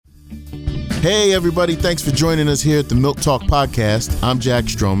Hey everybody, thanks for joining us here at the Milk Talk Podcast. I'm Jack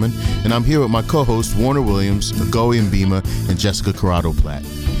Stroman, and I'm here with my co-hosts Warner Williams, Agoy Mbima, and Jessica Corrado Platt.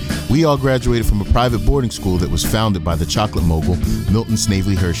 We all graduated from a private boarding school that was founded by the chocolate mogul Milton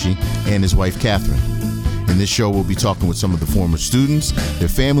Snavely Hershey and his wife Catherine. In this show, we'll be talking with some of the former students, their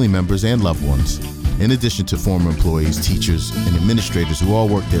family members, and loved ones, in addition to former employees, teachers, and administrators who all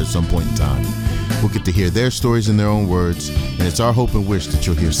worked there at some point in time. We'll get to hear their stories in their own words, and it's our hope and wish that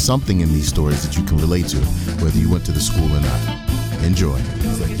you'll hear something in these stories that you can relate to, whether you went to the school or not. Enjoy.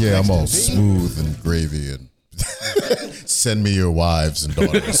 Yeah, I'm all smooth and gravy and send me your wives and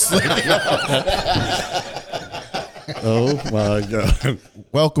daughters. Oh my God.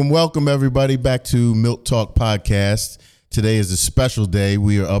 Welcome everybody back to Milk Talk Podcast. Today is a special day.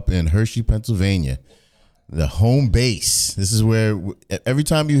 We are up in Hershey, Pennsylvania, the home base. This is where every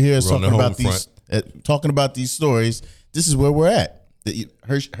time you hear us talking about these stories, this is where we're at,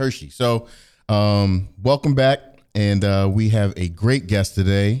 Hershey. So welcome back, and we have a great guest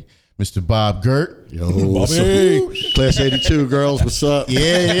today, Mr. Bob Gert. Yo, Bobby. Class 82 girls, what's up?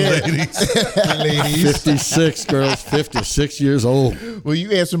 Yeah. Ladies. 56 girls, 56 years old. Well,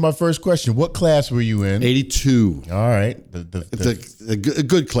 you answered my first question. What class were you in? 82. All right. It's a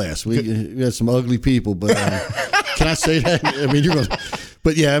good class. We had some ugly people, but can I say that? I mean, you're going to.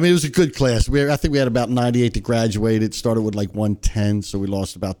 But yeah, I mean, it was a good class. I think we had about 98 that graduated. It started with like 110, so we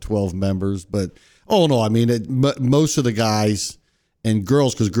lost about 12 members. But all in all, I mean, most of the guys and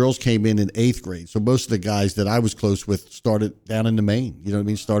girls, because girls came in 8th grade. So most of the guys that I was close with started down in the Maine, you know what I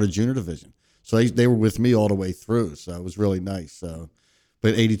mean, started junior division. So they were with me all the way through. So it was really nice. So,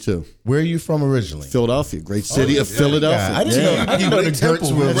 but 82. Where are you from originally? Philadelphia, great city of Philadelphia. I didn't know the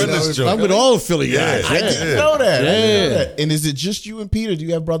Gerts were. I'm with all the Philly guys. I didn't know that. Yeah. And is it just you and Peter? Do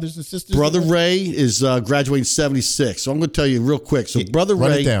you have brothers and sisters? Brother Ray is graduating 76. So I'm going to tell you real quick. So Brother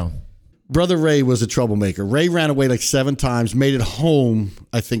Run Ray. it down. Brother Ray was a troublemaker. Ray ran away like 7 times, made it home,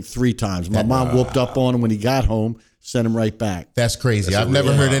 I think 3 times. My mom whooped up on him when he got home, sent him right back. That's crazy. I've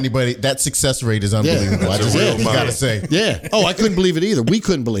never heard anybody. That success rate is unbelievable. I just got to say. Yeah. Oh, I couldn't believe it either. We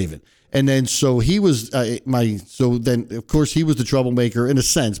couldn't believe it. And then so he was so then of course he was the troublemaker in a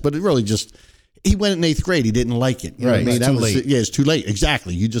sense, but it really just he went in 8th grade. He didn't like it. You know what I mean? It's too late. Yeah, it's too late.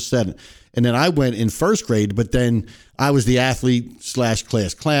 Exactly. You just said it. And then I went in 1st grade, but then I was the athlete /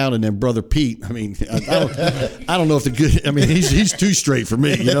 class clown, and then Brother Pete. I mean, I don't know if the good. I mean, he's too straight for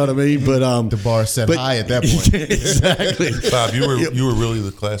me. You know what I mean? But the bar set high at that point. Exactly. Bob, you were really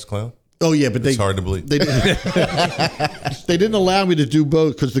the class clown? Oh yeah, but it's hard to believe. They didn't allow me to do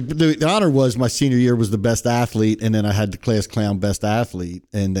both because the honor was my senior year was the best athlete, and then I had the class clown best athlete,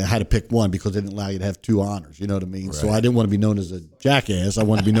 and I had to pick one because they didn't allow you to have 2 honors. You know what I mean? Right. So I didn't want to be known as a jackass. I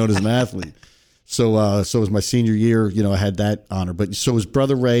wanted to be known as an athlete. So it was my senior year. You know, I had that honor. But so it was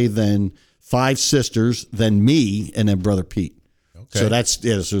Brother Ray, then 5 sisters, then me, and then Brother Pete. Okay. So that's So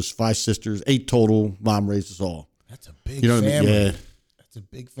there's 5 sisters, 8 total. Mom raised us all. That's a big family. I mean? Yeah. It's a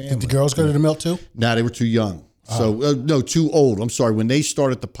big family. Did the girls go to the milk too? No, they were too young. So no, too old. I'm sorry. When they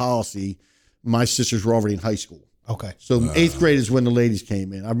started the policy, my sisters were already in high school. Okay. So 8th grade is when the ladies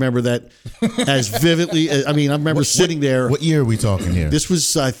came in. I remember that as vividly. I mean, I remember sitting there. What year are we talking here? This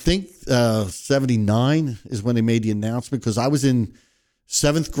was, I think, 79 is when they made the announcement because I was in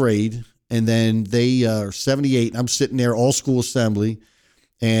 7th grade, and then they are 78. And I'm sitting there, all school assembly,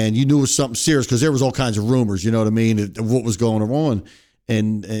 and you knew it was something serious because there was all kinds of rumors. You know what I mean? Of what was going on.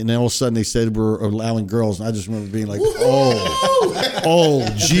 And then all of a sudden they said we're allowing girls, and I just remember being like,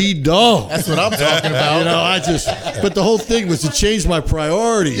 G-dog. That's what I'm talking about. You know, but the whole thing was to change my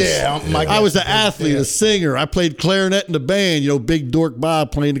priorities. Yeah, I was an athlete, a singer. I played clarinet in the band, you know, big dork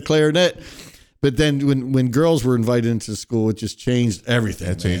Bob playing the clarinet. But then when girls were invited into the school, it just changed everything.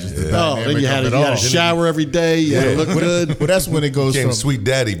 That changes the dynamic. Then you had to shower every day. You had to look good. Well, that's when it goes from sweet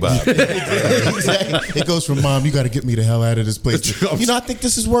daddy Bob. Exactly. It goes from mom, you got to get me the hell out of this place. You know, I think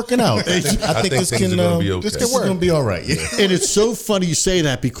this is working out. I think this can work. This is going to be all right. Yeah. And it's so funny you say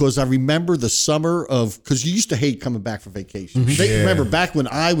that because I remember the summer because you used to hate coming back for vacation. Mm-hmm. Yeah. Remember back when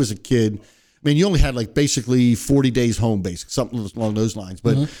I was a kid. I mean, you only had like basically 40 days home base, something along those lines.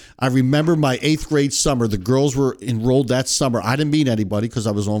 But I remember my 8th grade summer, the girls were enrolled that summer. I didn't meet anybody because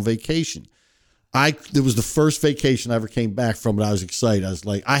I was on vacation. It was the first vacation I ever came back from, and I was excited. I was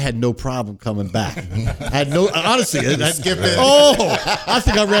like, I had no problem coming back. I had honestly, I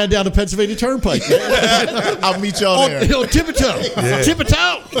think I ran down the Pennsylvania Turnpike. I'll meet y'all there. Tip-a-toe. Yeah.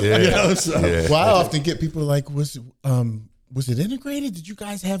 Tip-a-toe. Yeah. You know, so. Yeah. Well, I often get people like, was it integrated? Did you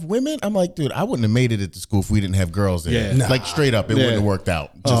guys have women? I'm like, dude, I wouldn't have made it at the school if we didn't have girls there. Yeah. Like straight up, it wouldn't have worked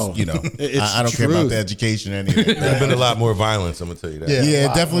out. Just, I don't care about the education or anything. There's been a lot more violence, I'm going to tell you that.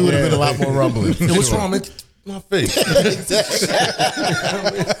 Yeah, it definitely would have been a lot more rumbling. Yo, what's wrong, man? My face.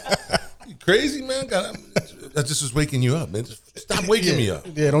 You crazy, man? I just was waking you up, man. Just stop waking me up.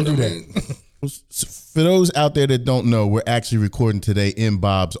 Yeah, don't do that. For those out there that don't know, we're actually recording today in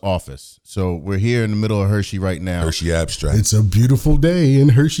Bob's office. So we're here in the middle of Hershey right now. Hershey Abstract. It's a beautiful day in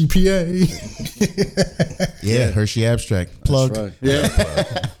Hershey, PA. Yeah, Hershey Abstract. Plug. Right.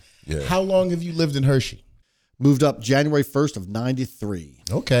 Yeah. Yeah. How long have you lived in Hershey? Moved up January 1st of 93.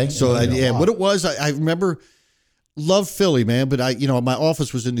 Okay. So what it was, I remember, loved Philly, man, but my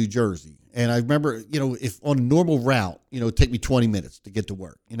office was in New Jersey. And I remember, if on a normal route, it'd take me 20 minutes to get to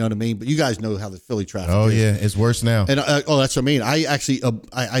work. You know what I mean? But you guys know how the Philly traffic is. Oh, yeah. It's worse now. And that's what I mean. I actually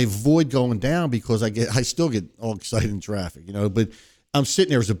I avoid going down because I still get all excited in traffic, But I'm sitting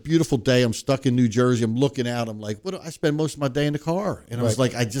there. It was a beautiful day. I'm stuck in New Jersey. I'm looking out. I'm like, what? I spend most of my day in the car. And I was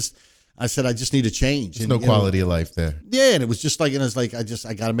like, I said, I just need a change. There's and, no quality of life there. Yeah, and it was just like, and I was like, I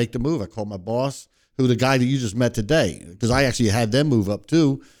got to make the move. I called my boss, who the guy that you just met today, because I actually had them move up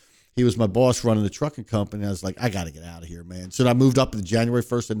too. He was my boss running the trucking company. I was like, I got to get out of here, man. So I moved up in January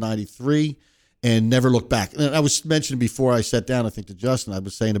 1st of 93 and never looked back. And I was mentioning before I sat down, I think to Justin, I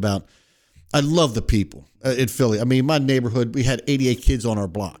was saying about, I love the people in Philly. I mean, my neighborhood, we had 88 kids on our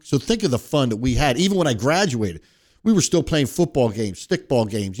block. So think of the fun that we had. Even when I graduated, we were still playing football games, stickball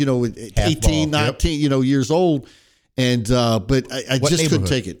games, at 18, 19, years old. And but I just couldn't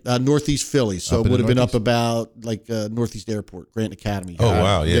take it. Northeast Philly, so it would have been up about like Northeast Airport, Grant Academy. Oh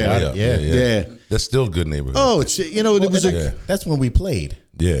wow, yeah. That's still a good neighborhood. Oh, it's it was that's when we played.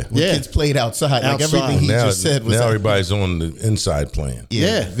 Yeah. When kids played outside. Like everything he just said was now everybody's on the inside playing.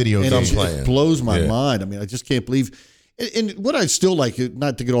 Video and games. it blows my mind. I mean, I just can't believe. And what I still like,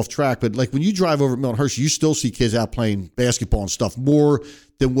 not to get off track, but like when you drive over Milton Hershey, you still see kids out playing basketball and stuff more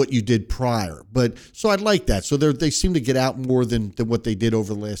than what you did prior. But so I like that. So they seem to get out more than what they did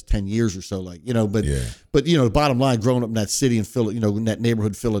over the last 10 years or so. But the bottom line, growing up in that city in Philly, in that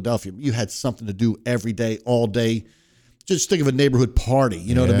neighborhood, Philadelphia, you had something to do every day, all day. Just think of a neighborhood party.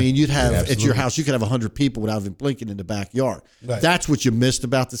 You know what I mean? You'd have at your house, you could have 100 people without even blinking in the backyard. Right. That's what you missed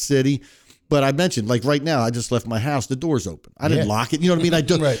about the city. But I mentioned, like right now, I just left my house. The door's open. I didn't lock it. You know what I mean? I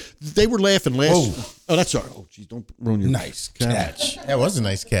do. Right. They were laughing last. Oh, that's all right. Oh, geez, don't ruin your nice catch. That was a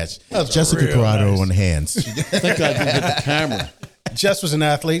nice catch. Jessica Corrado on hands. Thank God I didn't get the camera. Jess was an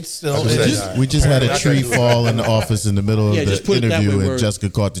athlete. Still, we just had a tree fall in the office in the middle of the interview, and Jessica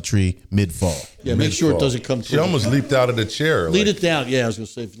caught the tree mid-fall. Yeah, make sure it doesn't come through. She almost leaped out of the chair. Lean it down. Yeah, I was going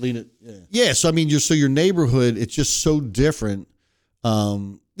to say, lean it. Yeah. So I mean, your neighborhood, it's just so different.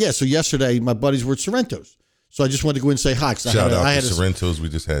 So yesterday my buddies were at Sorrento's. So I just wanted to go in and say hi. Shout out to Sorrento's. We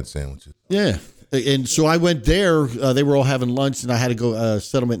just had sandwiches. Yeah. And so I went there. They were all having lunch, and I had to go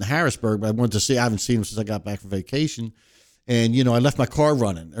settlement in Harrisburg. But I wanted to see. I haven't seen them since I got back from vacation. And I left my car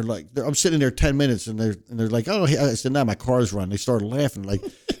running. They're like, I'm sitting there 10 minutes, and they're like, oh, I said, no, my car's running. They started laughing. Like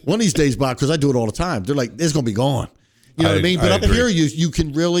one of these days, Bob, because I do it all the time. They're like, it's gonna be gone. You know what I mean? But up here, you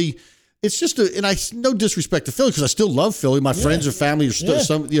can really. It's just and no disrespect to Philly because I still love Philly. My friends and family are still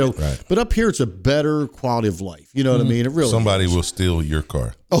right. But up here it's a better quality of life. You know what I mean? It really somebody will steal your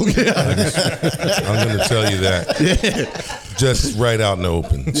car. Oh yeah, I'm going to tell you that. Just right out in the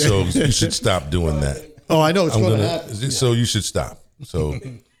open. So you should stop doing that. Oh, I know it's going to happen. So you should stop. So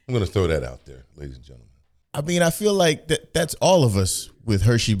I'm going to throw that out there, ladies and gentlemen. I mean, I feel like that's all of us with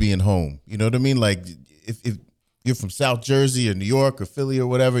Hershey being home. You know what I mean? Like if you're from South Jersey or New York or Philly or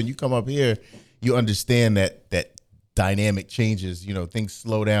whatever, and you come up here, you understand that dynamic changes. Things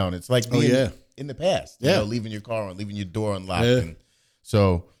slow down. It's like being in the past. Leaving your car on, leaving your door unlocked. Yeah. And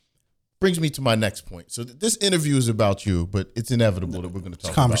so brings me to my next point. So this interview is about you, but it's inevitable that we're going to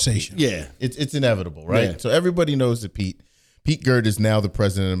talk conversation. About Pete. Yeah, it's inevitable, right? Yeah. So everybody knows that Pete Gerd is now the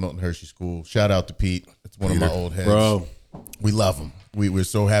president of Milton Hershey School. Shout out to Pete. It's one of my old heads. Bro, we love him. We're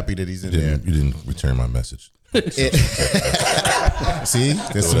so happy that he's in there. You didn't return my message. See,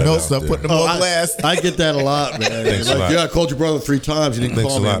 there's some notes stuff putting them on blast. I get that a lot, man. Thanks a lot. Yeah, I called your brother 3 times. You didn't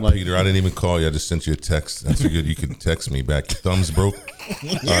call me. Thanks a lot, Peter. I didn't even call you. I just sent you a text. I figured you could text me back. Your thumbs broke. All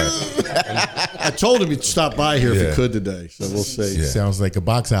right. I told him he'd stop by here if he could today. So we'll see. Yeah. Sounds like a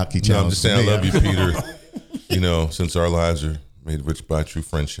box hockey challenge. I'm just saying I love you, Peter. Since our lives are made rich by true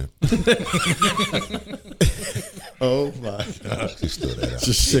friendship. Oh my God! It's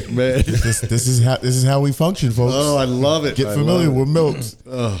just sick, man. This is how we function, folks. Oh, I love it. Get familiar with Milks.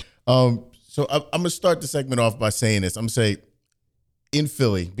 So I'm gonna start the segment off by saying this. I'm gonna say, in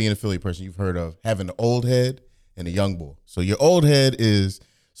Philly, being a Philly person, you've heard of having an old head and a young bull. So your old head is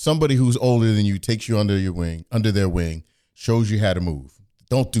somebody who's older than you, takes you under their wing, shows you how to move.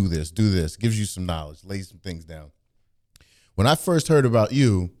 Don't do this, gives you some knowledge, lays some things down. When I first heard about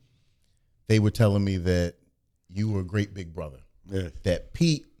you, they were telling me that you were a great big brother. Yeah. That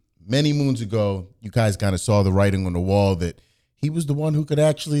Pete, many moons ago, you guys kind of saw the writing on the wall that he was the one who could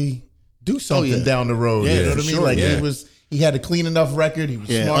actually do something down the road. Yeah, you know what I mean? sure, Like yeah. he had a clean enough record. He was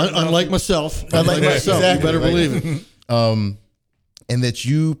smart enough. Unlike myself. Exactly, You better believe it. And that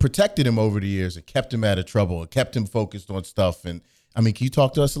you protected him over the years and kept him out of trouble and kept him focused on stuff. And I mean, can you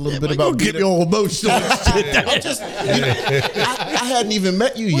talk to us a little bit about get me all emotional and shit. I hadn't even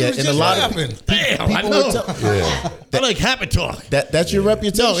met you yet, and a lot of people I know. would tell, I like happy talk. that's your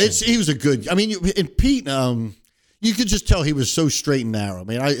reputation. No, he was a good. I mean, and Pete, you could just tell he was so straight and narrow. I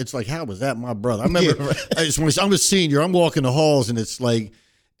mean, it's like, how was that my brother? I remember when I'm a senior, I'm walking the halls, and it's like,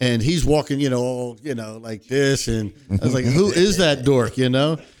 and he's walking, all, like this, and I was like, who is that dork,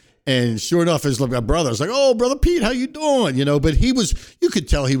 And sure enough, it's like my brother. I was like, "Oh, brother Pete, how you doing?" But you could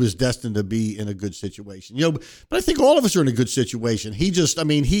tell he was destined to be in a good situation. But I think all of us are in a good situation. He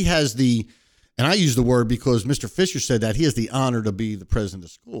has and I use the word because Mr. Fisher said that he has the honor to be the president of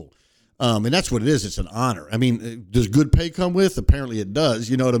school. And that's what it is. It's an honor. I mean, does good pay come with? Apparently it does.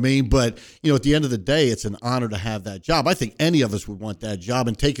 You know what I mean? But, at the end of the day, it's an honor to have that job. I think any of us would want that job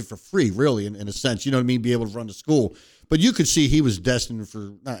and take it for free, really, in a sense. You know what I mean? Be able to run the school. But you could see he was destined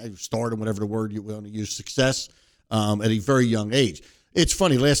for stardom, whatever the word you want to use, success at a very young age. It's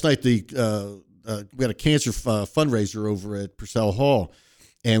funny. Last night, we had a cancer fundraiser over at Purcell Hall.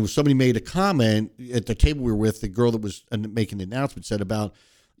 And somebody made a comment at the table we were with, the girl that was making the announcement said about,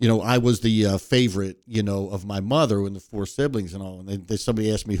 I was the favorite, of my mother and the 4 siblings and all. And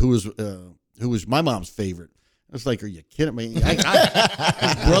somebody asked me who was my mom's favorite. I was like, are you kidding me? His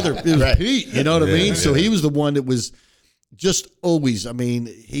brother, it was Pete, you know what I mean? Yeah. So he was the one that was just always, I mean,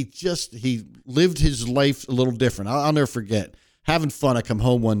 he lived his life a little different. I'll never forget having fun. I come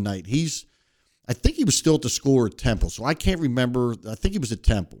home one night. I think he was still at the school or at Temple. So I can't remember. I think he was at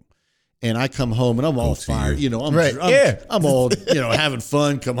Temple. And I come home and I'm all fired, I'm all, having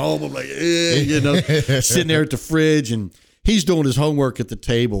fun. Come home, I'm like, sitting there at the fridge, and he's doing his homework at the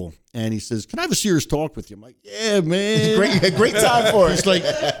table, and he says, "Can I have a serious talk with you?" I'm like, "Yeah, man, great time for it." He's like,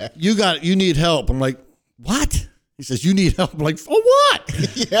 "You need help." I'm like, "What?" He says, "You need help." I'm like, "For what?"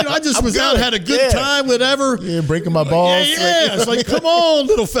 I just was out, had a good time, whatever. Yeah, breaking my balls. Yeah. It's like, come on,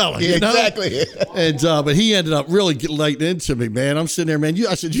 little fella. Exactly. And but he ended up really lighting into me, man. I'm sitting there, man.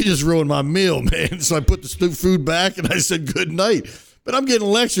 I said, "You just ruined my meal, man." So I put the food back, and I said, "Good night." But I'm getting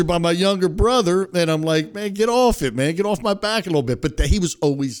lectured by my younger brother, and I'm like, "Man, get off it, man. Get off my back a little bit." But he was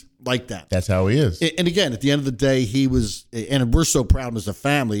always like that. That's how he is. And again, at the end of the day, he was, and we're so proud as a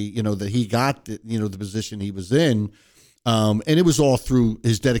family, that he got, the position he was in. And it was all through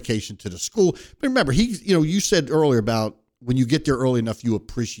his dedication to the school. But remember, you said earlier about when you get there early enough, you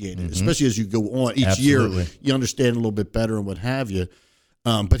appreciate it, especially as you go on each year, you understand a little bit better and what have you.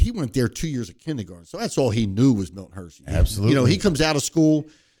 But he went there 2 years of kindergarten. So that's all he knew was Milton Hershey. Absolutely. He comes out of school.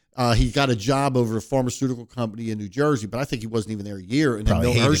 He got a job over a pharmaceutical company in New Jersey, but I think he wasn't even there a year. And then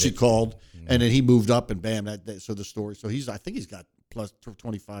Milton Hershey called, and then he moved up, and bam, so the story. So I think he's got plus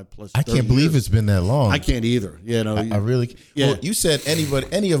 25 plus 30 I can't believe years. it's been that long. I can't either. I really. Yeah. Well, you said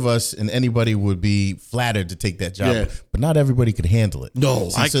any of us and anybody would be flattered to take that job, but not everybody could handle it. No,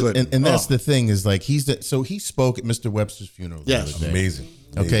 I couldn't. And that's the thing is like he spoke at Mr. Webster's funeral. Yes, amazing.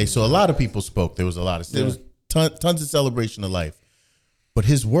 Okay, so a lot of people spoke. There was was tons of celebration of life, but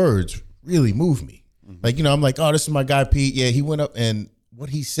his words really moved me. Like I'm like, oh, this is my guy Pete. Yeah, he went up and what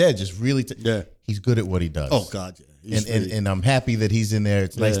he said just really. He's good at what he does. Oh God, yeah. And I'm happy that he's in there.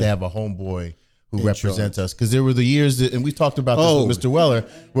 It's nice to have a homeboy who represents us, because there were the years and we talked about this with Mr. Weller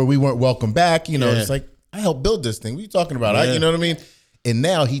where we weren't welcome back. It's like, I helped build this thing. What are you talking about? You know what I mean? And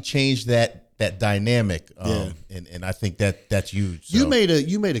now he changed that dynamic, and I think that's huge. So. You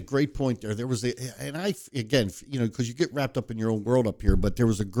made a great point there. There was because you get wrapped up in your own world up here, but there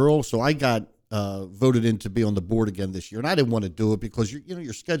was a girl. So I got voted in to be on the board again this year, and I didn't want to do it because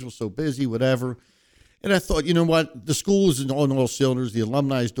your schedule's so busy, whatever. And I thought, you know what, the school is on all cylinders. The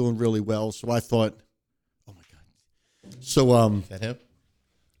alumni is doing really well. So I thought, oh my God. So is that him?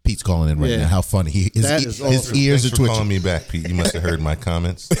 Pete's calling in right now. How funny his ears Thanks are for twitching. calling me back, Pete. You must have heard my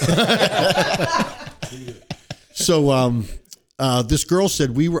comments. So this girl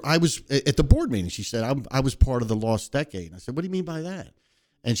said I was at the board meeting. She said I was part of the lost decade. And I said, what do you mean by that?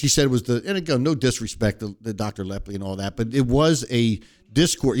 And she said it was and again, no disrespect to Dr. Lepley and all that, but it was a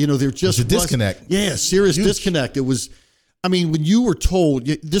discord. There just was a disconnect. Serious disconnect. It was, I mean, when you were told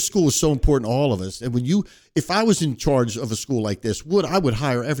this school is so important to all of us, and if I was in charge of a school like this, I would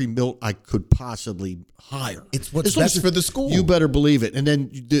hire every Milt I could possibly hire. It's what's As long best as- for the school. You better believe it. And then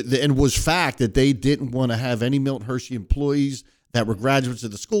and was fact that they didn't want to have any Milton Hershey employees that were graduates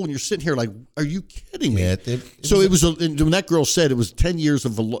of the school, and you're sitting here like, are you kidding me? Yeah, when that girl said it was 10 years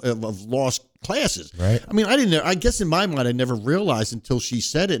of lost classes. Right. I mean, I guess in my mind, I never realized until she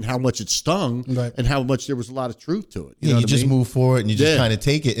said it and how much it stung Right. and how much there was a lot of truth to it. You know what I just mean? move forward and you just Yeah. kind of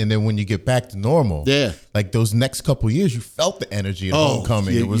take it, and then when you get back to normal, Yeah. like those next couple of years, you felt the energy of Oh,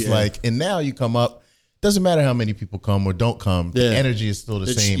 homecoming. yeah, It was yeah. like, and now you come up. Doesn't matter how many people come or don't come. Yeah. The energy is still the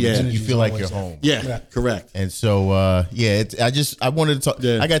It's- same. yeah. You feel like you're home. Yeah, correct. And so, I wanted to talk.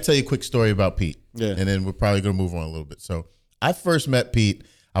 Yeah. I got to tell you a quick story about Pete. Yeah. And then we're probably going to move on a little bit. So I first met Pete.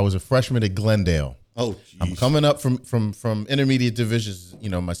 I was a freshman at Glendale. Oh, I'm geez. coming up from intermediate divisions,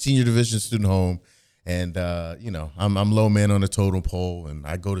 my senior division student home. And, I'm low man on the totem pole, and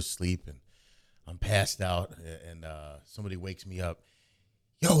I go to sleep and I'm passed out, and somebody wakes me up.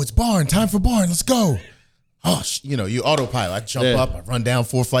 Yo, it's Barn. Time for Barn. Let's go. Oh, you autopilot. I jump up. I run down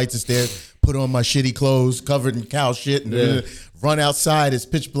 4 flights of stairs, put on my shitty clothes, covered in cow shit, and run outside. It's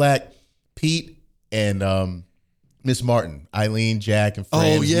pitch black. Pete and Miss Martin, Eileen, Jack, and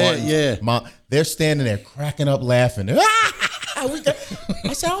friends. Oh, yeah, Martin, yeah. Mom, they're standing there cracking up, laughing.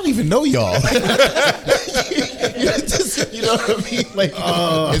 I said, I don't even know y'all. You know what I mean? Like,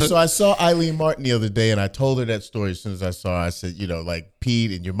 and so I saw Eileen Martin the other day, and I told her that story as soon as I saw her. I said, like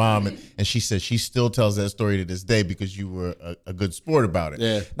Pete and your mom, and she said she still tells that story to this day because you were a good sport about it.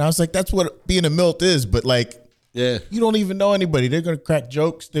 Yeah. And I was like, that's what being a Milt is, but like, Yeah. you don't even know anybody. They're gonna crack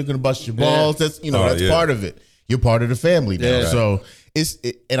jokes. They're gonna bust your balls. That's Oh, that's yeah. part of it. You're part of the family now. Yeah. So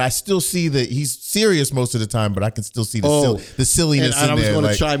and I still see that he's serious most of the time, but I can still see the silliness and I in was there. going to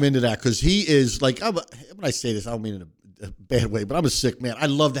like, chime into that because he is like, when I say this, I don't mean in a bad way, but I'm a sick man. I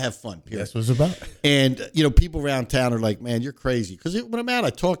love to have fun. Period. that's what it's about. And people around town are like, "Man, you're crazy." Because when I'm out, I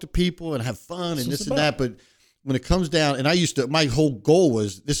talk to people and have fun and this and that. But when it comes down, and I used to, my whole goal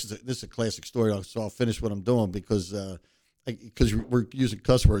was this is a classic story. So I'll finish what I'm doing because we're using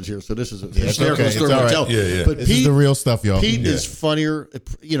cuss words here. So this is a hysterical okay. story. It's all to right. tell. Yeah. But This is the real stuff, y'all. Pete is funnier.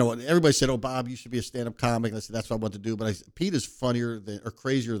 Everybody said, "Oh, Bob, you should be a stand-up comic." And I said, "That's what I want to do." But Pete is funnier or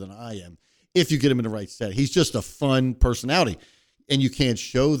crazier than I am if you get him in the right set. He's just a fun personality, and you can't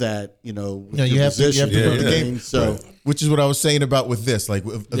show that. With you your have to position, put you know the what I game. mean? So Which is what I was saying about with this. Like,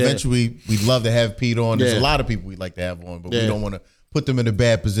 eventually, we'd love to have Pete on. There's Yeah. a lot of people we'd like to have on, but we Yeah. don't want to put them in a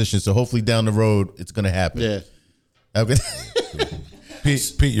bad position. So hopefully down the road, it's going to happen. yeah. Okay.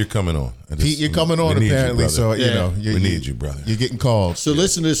 Pete, you're coming on. Pete, you're coming on We need you, apparently. brother. So Yeah. We need you, brother. You're getting called. So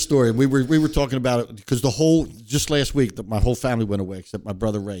listen to this story. We were talking about it because just last week, my whole family went away except my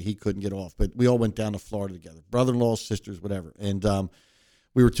brother Ray. He couldn't get off, but we all went down to Florida together. Brother-in-law, sisters, whatever. And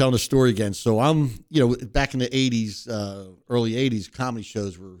we were telling the story again. So I'm, back in the 80s, early 80s, comedy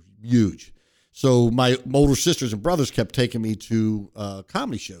shows were huge. So my older sisters and brothers kept taking me to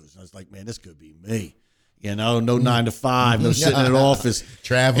comedy shows. I was like, man, this could be me. No 9 to 5, no sitting in an office.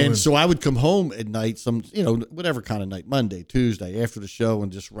 Traveling. And so I would come home at night, whatever kind of night, Monday, Tuesday, after the show,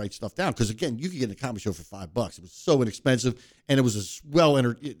 and just write stuff down. Because again, you could get a comedy show for $5. It was so inexpensive, and it was as well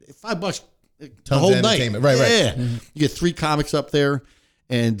 $5 the Tons whole of night. entertainment. Right. Yeah, you get 3 comics up there,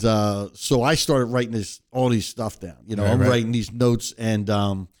 and so I started writing all these stuff down. I'm writing these notes, and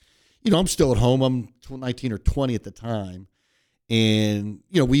I'm still at home. I'm 19 or 20 at the time. And,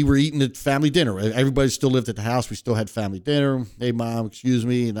 we were eating at family dinner. Everybody still lived at the house. We still had family dinner. Hey, Mom, excuse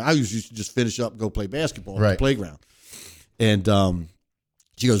me. And I used to just finish up and go play basketball at the playground. And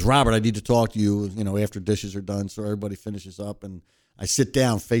she goes, Robert, I need to talk to you, after dishes are done. So everybody finishes up. And I sit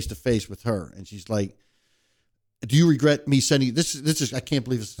down face to face with her. And she's like, do you regret me sending you? This is I can't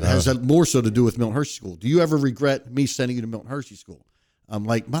believe this has more so to do with Milton Hershey School. Do you ever regret me sending you to Milton Hershey School? I'm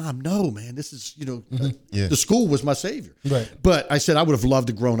like, Mom, no, man. This is, the school was my savior. Right. But I said I would have loved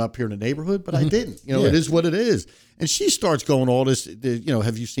to grown up here in the neighborhood, but I didn't. It is what it is. And she starts going all this,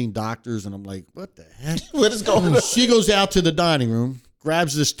 have you seen doctors? And I'm like, what the heck? What is going on? She goes out to the dining room,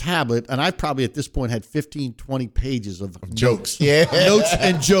 grabs this tablet, and I probably at this point had 15, 20 pages of Jokes. notes, notes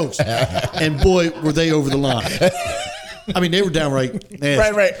and jokes. And boy, were they over the line. I mean, they were downright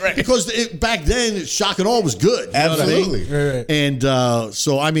nasty. Right. Because back then, shock and awe was good. You know what I mean? Absolutely. Right. And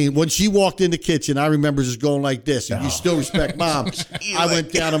so, I mean, when she walked in the kitchen, I remember just going like this, and you still respect Mom. I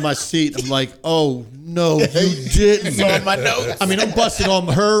went down on my seat. I'm like, oh, no, you didn't. On my notes. I mean, I'm busting on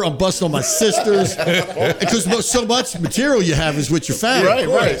her. I'm busting on my sisters. Because so much material you have is with your family.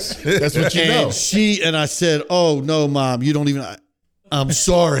 Right. That's what you know. And I said, oh, no, Mom, you don't even. I'm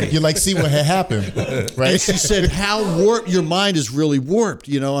sorry. You like see what had happened, right? And she said, how warped, your mind is really warped,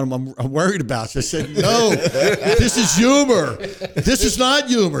 and I'm worried about it. I said, no, this is humor. This is not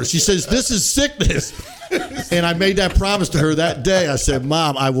humor. She says, this is sickness. And I made that promise to her that day. I said,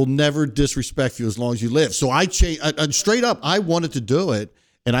 Mom, I will never disrespect you as long as you live. So I changed, straight up, I wanted to do it.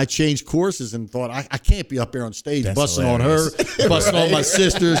 And I changed courses and thought, I can't be up there on stage busting on her, busting on my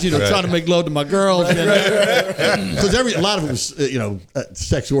sisters, trying to make love to my girls. Because a lot of it was,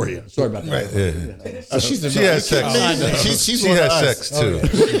 sex oriented. Sorry about that. Right. She has sex. She's she has sex too.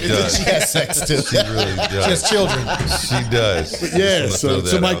 She does. She has sex too. She really does. She has children. She does. Yeah, so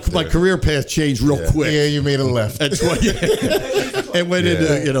my career path changed real quick. Yeah, you made a left. That's why, and went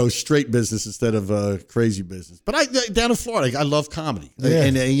into straight business instead of crazy business. But down in Florida, I love comedy.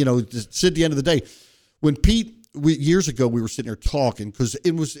 And just at the end of the day, when Pete, years ago, we were sitting there talking because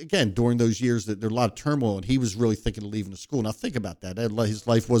it was, again, during those years that there was a lot of turmoil and he was really thinking of leaving the school. Now think about that. His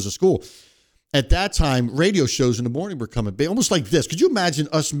life was a school. At that time, radio shows in the morning were coming big, almost like this. Could you imagine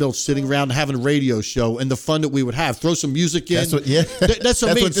us Milts sitting around and having a radio show and the fun that we would have? Throw some music in. That's what, that's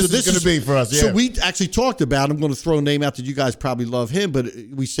what I mean. what this is going to be for us. Yeah. So we actually talked about, I'm going to throw a name out that you guys probably love him, but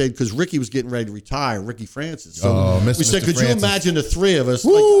we said, because Ricky was getting ready to retire, Ricky Francis. So we said, could you imagine the three of us?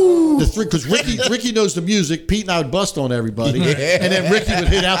 Like, the three, because Ricky knows the music, Pete and I would bust on everybody, and then Ricky would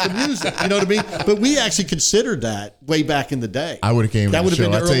hit out the music. You know what I mean? But we actually considered that way back in the day. I would have came to the show,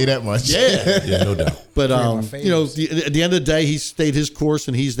 I'll tell you that much. Yeah. Yeah, no doubt. But at the end of the day, he stayed his course,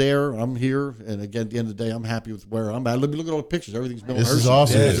 and he's there. I'm here, and again, at the end of the day, I'm happy with where I'm at. Look at all the pictures. Everything's been. This is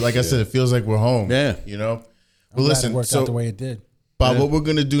awesome. Yeah, like I said, it feels like we're home. Yeah. Well, Listen, it worked out the way it did. Bob, what we're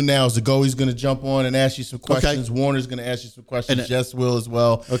going to do now is the Goey's going to jump on and ask you some questions. Okay. Warner's going to ask you some questions. Jess will as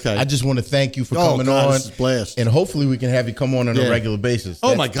well. Okay. I just want to thank you for coming on. This is a blast. And hopefully we can have you come on a regular basis.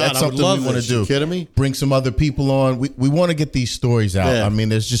 My God, that's I would something love we want this. to do. You kidding me? Bring some other people on. We want to get these stories out. Yeah. I mean,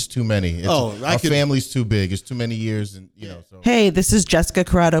 there's just too many. Our family's too big. It's too many years, and So. Hey, this is Jessica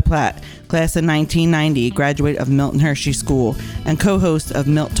Corrado Platt, class of 1990, graduate of Milton Hershey School, and co-host of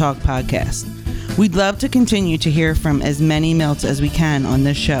Milt Talk Podcast. We'd love to continue to hear from as many Milts as we can on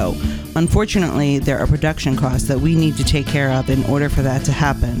this show. Unfortunately, there are production costs that we need to take care of in order for that to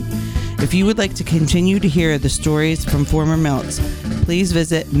happen. If you would like to continue to hear the stories from former Milts, please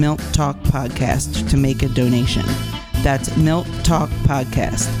visit Milt Talk Podcast to make a donation. That's Milt Talk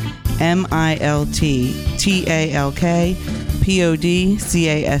Podcast.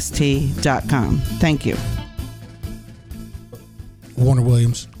 MiltTalkPodcast.com. Thank you. Warner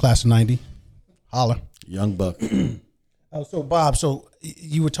Williams, class of 90. Holla. Young buck. So Bob,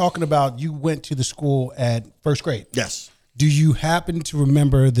 you were talking about you went to the school at first grade. Yes. Do you happen to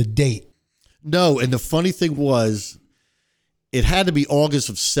remember the date? No, and the funny thing was, it had to be August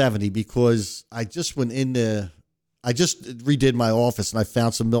of 70 because I just redid my office and I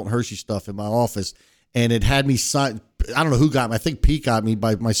found some Milton Hershey stuff in my office, and it had me sign. I don't know who got me. I think Pete got me.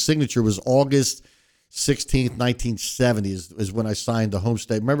 By my signature was August 16th, 1970 is when I signed the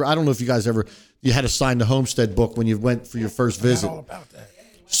homestead. Remember, I don't know if you guys you had to sign the homestead book when you went for your first visit. All about that.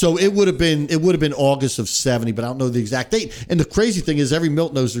 So it would have been August of 70, but I don't know the exact date. And the crazy thing is every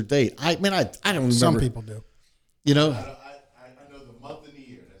Milt knows their date. I don't remember. Some people do. You know? I know the month and the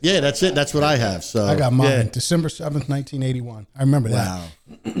year. Yeah, that's it. That's what I have. So I got mine, yeah. December 7th, 1981. I remember that.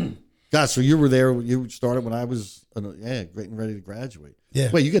 Wow. God, so you were there. You started when I was, great and ready to graduate.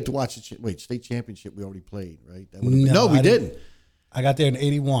 Yeah. Wait, you get to watch the state championship we already played, right? That No, we I didn't. I got there in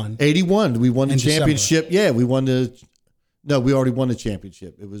 81. 81. We won the In championship. December. Yeah, we won we already won the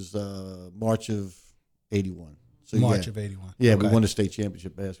championship. It was March of 81. So March of 81. Yeah, Okay. we won the state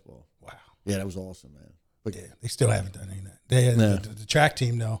championship basketball. Wow. Yeah, that was awesome, man. But, Yeah, they still haven't done any of that. They had the track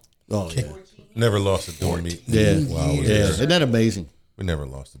team, though. Oh, yeah. Never lost a dual meet. Yeah. Wow. Yeah. Isn't that amazing? We never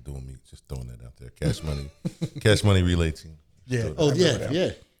lost a dual meet. Just throwing that out there. Cash money relay team. Yeah. Oh,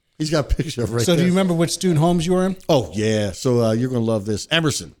 yeah. He's got a picture of it right So there. do you remember which student homes you were in? Oh, yeah. So you're going to love this.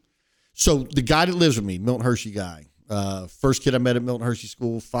 Emerson. So the guy that lives with me, Milton Hershey guy, first kid I met at Milton Hershey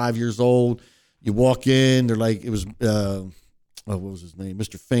School, 5 years old. You walk in, they're like, it was, what was his name?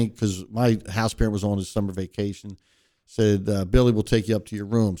 Mr. Fink, because my house parent was on his summer vacation. Said, Billy will take you up to your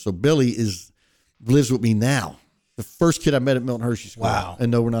room. So Billy lives with me now. The first kid I met at Milton Hershey School. Wow.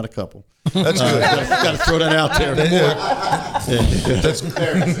 And no, we're not a couple. That's good. Got to throw that out there.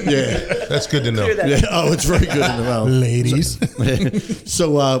 That's good to know. Yeah. Oh, it's very good in the mouth. Ladies.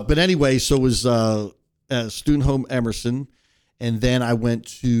 So, but anyway, so it was student home Emerson, and then I went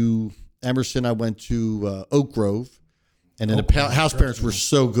to Emerson. I went to Oak Grove, and then the house parents were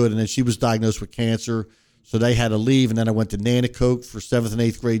so good, and then she was diagnosed with cancer, so they had to leave. And then I went to Nanticoke for 7th and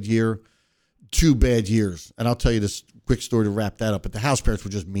 8th grade year. 2 bad years, and I'll tell you this quick story to wrap that up. But the house parents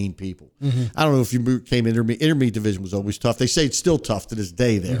were just mean people. I don't know if you came intermediate division was always tough. They say it's still tough to this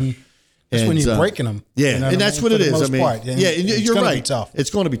day there. That's when you're breaking them. Yeah, you know and that's what it is. I mean, part. and you're gonna right. Be tough. It's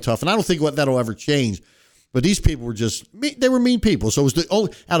going to be tough, and I don't think that'll ever change. But these people were they were mean people. So it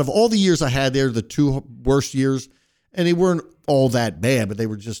was out of all the years I had there, the 2 worst years, and they weren't all that bad, but they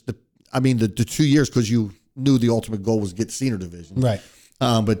were just the 2 years because you knew the ultimate goal was to get senior division. Right.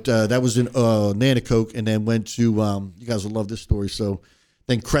 But that was in Nanticoke, and then went to, you guys will love this story. So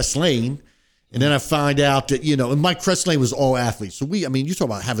then Crest Lane, and then I find out that, and my Crest Lane was all athletes. So you talk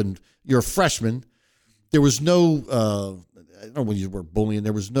about you're a freshman. There was no, I don't know when you were bullying,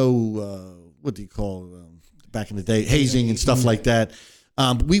 there was no, what do you call back in the day, hazing and stuff like that.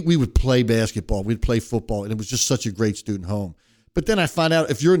 We would play basketball, we'd play football, and it was just such a great student home. But then I find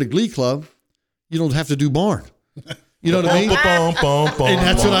out if you're in the Glee Club, you don't have to do barn. You know what I mean? And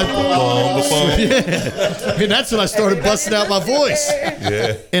that's when and that's when I started busting out my voice.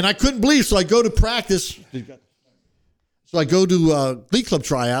 Yeah. And I couldn't believe, so I go to practice. So I go to Glee Club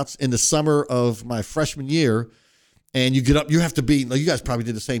tryouts in the summer of my freshman year, and you get up. You have to be. You guys probably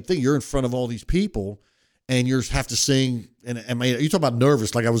did the same thing. You're in front of all these people, and you have to sing. And you talk about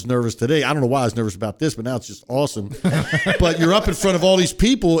nervous, like I was nervous today. I don't know why I was nervous about this, but now it's just awesome. But you're up in front of all these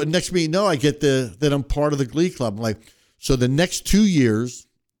people, and next thing you know, I get that I'm part of the Glee Club. I'm like, so the next 2 years,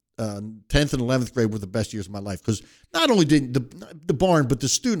 10th and 11th grade were the best years of my life, because not only did the barn, but the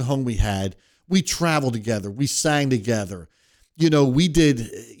student home we had, we traveled together, we sang together. We did,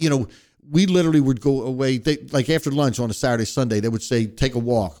 we literally would go away. Like after lunch on a Saturday, Sunday, they would say, take a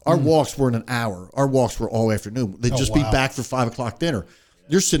walk. Our walks weren't an hour. Our walks were all afternoon. They'd just be back for 5 o'clock dinner.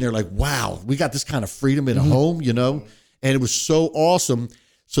 You're sitting there like, wow, we got this kind of freedom in a home, and it was so awesome.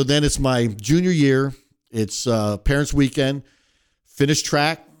 So then it's my junior year. It's parents' weekend, finish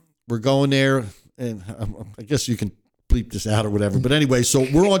track. We're going there, and I guess you can bleep this out or whatever. But anyway, so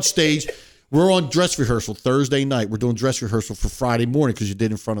we're on stage. We're on dress rehearsal Thursday night. We're doing dress rehearsal for Friday morning because you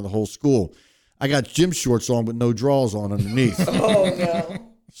did in front of the whole school. I got gym shorts on with no drawers on underneath. Oh,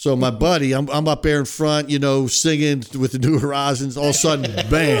 no. So my buddy, I'm up there in front, singing with the New Horizons. All of a sudden,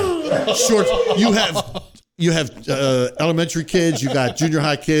 bam, shorts. You have elementary kids. You got junior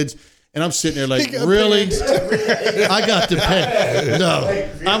high kids. And I'm sitting there like, really? I got to pay. No.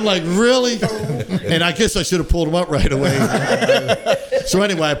 I'm like, really? And I guess I should have pulled him up right away. So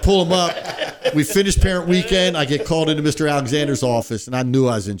anyway, I pull him up. We finish parent weekend. I get called into Mr. Alexander's office, and I knew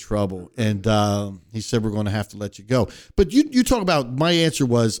I was in trouble. And he said, we're going to have to let you go. But you talk about, my answer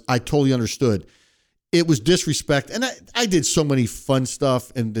was, I totally understood. It was disrespect. And I did so many fun stuff,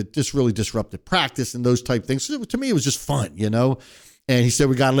 and it just really disrupted practice and those type things. So to me, it was just fun, And he said,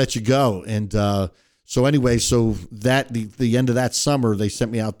 we got to let you go. And so anyway, so that the end of that summer, they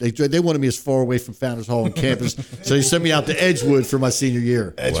sent me out. They wanted me as far away from Founders Hall on campus. So they sent me out to Edgewood for my senior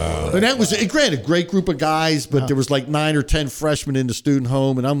year. Wow. And that was, granted, a great group of guys, but there was like 9 or 10 freshmen in the student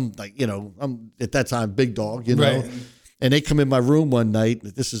home. And I'm like, I'm at that time, big dog, Right. And they come in my room one night.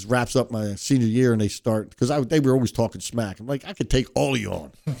 This wraps up my senior year, and they start, because they were always talking smack. I'm like, I could take all of you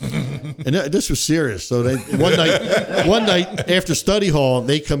on. And this was serious. So one night after study hall,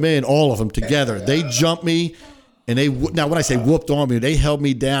 they come in, all of them together. They jumped me, and now when I say whooped on me, they held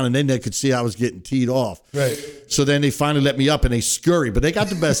me down, and then they could see I was getting teed off. Right. So then they finally let me up, and they scurry, but they got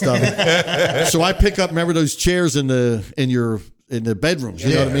the best of it. So I pick up, remember those chairs in the bedrooms,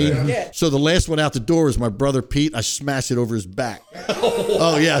 you know what I mean? Yeah. So the last one out the door is my brother Pete. I smashed it over his back.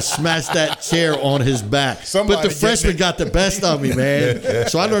 Oh yeah, I smashed that chair on his back. But the freshman got the best of me, man.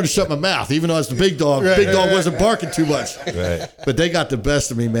 So I learned to shut my mouth, even though I was the big dog. Big dog wasn't barking too much. Right. But they got the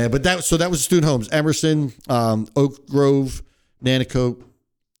best of me, man. But that was the student homes: Emerson, Oak Grove, Nanticoke,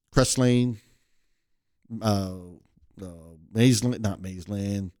 Crest Lane, Maysland, not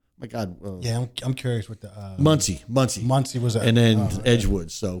Maysland. My God. Yeah, I'm curious with the Muncie. Muncie was and then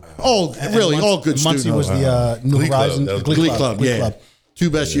Edgewood. So all good student Muncie was homes. the New Glee Club. Horizon That was Glee Club. Glee Yeah. Club.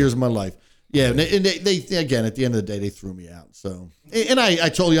 2 best years of my life. Yeah, and they again, at the end of the day, they threw me out. So, and I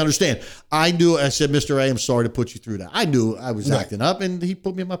totally understand. I knew. I said, Mr. A, I'm sorry to put you through that. I knew I was acting up, and he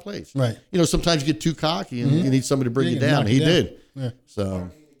put me in my place. Right. Sometimes you get too cocky, and you need somebody to bring you Yeah, down. knock He you down. did. Yeah. So,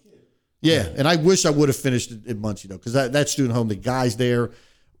 yeah, and I wish I would have finished at Muncie though, because that student home, the guys there,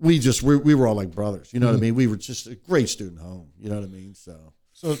 we were all like brothers. You know what I mean? We were just a great student home. You know what I mean? So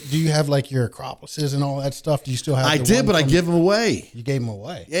do you have like your Acropolises and all that stuff? Do you still have? I did, but I give them away. You gave them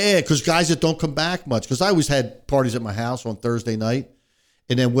away. Yeah, because guys that don't come back much. Because I always had parties at my house on Thursday night,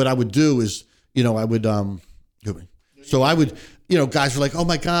 and then what I would do is, I would, so I would, guys were like, "Oh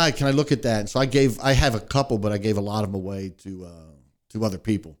my God, can I look at that?" And so I have a couple, but I gave a lot of them away to other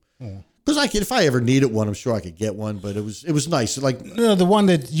people. Because Because if I ever needed one, I'm sure I could get one. But it was nice. Like, No, the one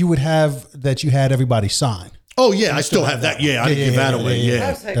that you would have that you had everybody sign. oh yeah, I still have that. Yeah, I didn't give that away.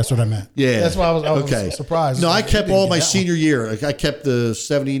 Yeah. That's what I meant. Yeah, That's why I was surprised. No, I Like, kept you didn't all get my that senior year. Like, I kept the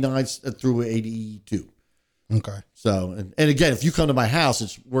 79 through 82. one. Okay. So, and again, if you come to my house,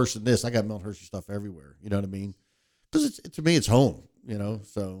 it's worse than this. I got Milton Hershey stuff everywhere. You know what I mean? Because to me, it's home. You know,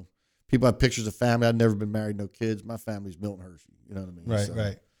 so people have pictures of family. I've never been married, no kids. My family's Milton Hershey. You know what I mean? Right, So,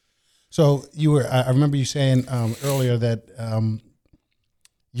 right. So you were. I remember you saying earlier that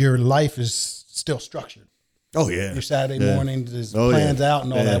your life is still structured. Oh yeah. Your Saturday morning, there's Oh, plans yeah. out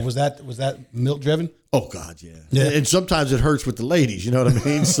and all Yeah. that. Was that Milt driven? Oh God, yeah. Yeah. And sometimes it hurts with the ladies. You know what I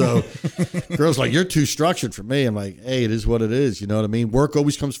mean? So, girls like, you're too structured for me. I'm like, hey, it is what it is. You know what I mean? Work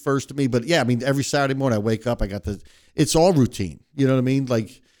always comes first to me. But yeah, I mean, every Saturday morning I wake up, it's all routine. You know what I mean?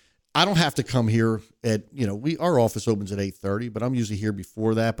 Like, I don't have to come here at, our office opens at 8:30, but I'm usually here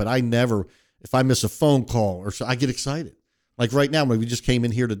before that. But I never, if I miss a phone call or so, I get excited. Like right now, when we just came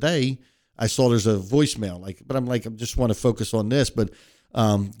in here today, I saw there's a voicemail. But I'm like, I just want to focus on this. But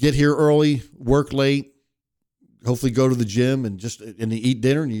get here early, work late, hopefully go to the gym and eat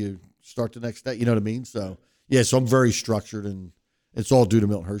dinner, and you start the next day. You know what I mean? So yeah, so I'm very structured, and it's all due to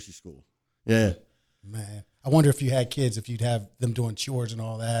Milton Hershey School. Yeah. Man, I wonder if you had kids, if you'd have them doing chores and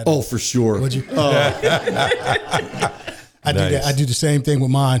all that. Oh, for sure. Would you? I do Nice. that. I do the same thing with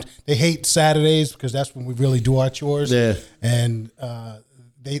mine. They hate Saturdays because that's when we really do our chores. Yeah. And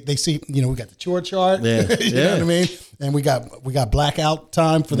they see, we got the chore chart. Yeah. You know what I mean? And we got blackout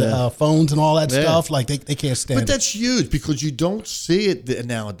time for the phones and all that Yeah. stuff. Like they can't stand But it. that's huge because you don't see it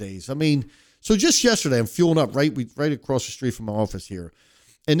nowadays. I mean, so just yesterday, I'm fueling up right across the street from my office here.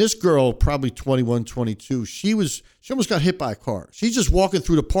 And this girl, probably 21, 22, she almost got hit by a car. She's just walking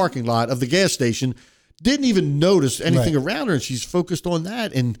through the parking lot of the gas station, didn't even notice anything around her, and she's focused on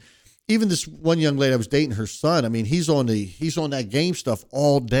that. And even this one young lady I was dating, her son, I mean, he's on that game stuff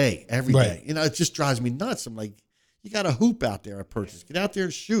all day, every day. It just drives me nuts. I'm like, you got a hoop out there I purchased. Get out there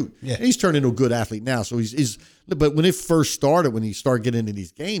and shoot. Yeah. And he's turned into a good athlete now. So but when it first started, when he started getting into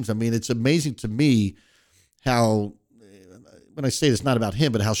these games, I mean, it's amazing to me how, when I say it's not about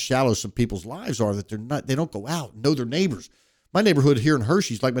him, but how shallow some people's lives are, that they don't go out and know their neighbors. My neighborhood here in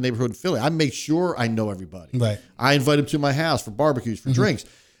Hershey is like my neighborhood in Philly. I make sure I know everybody. Right. I invite them to my house for barbecues, for drinks.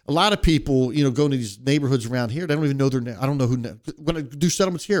 A lot of people, go into these neighborhoods around here, they don't even know I don't know who. When I do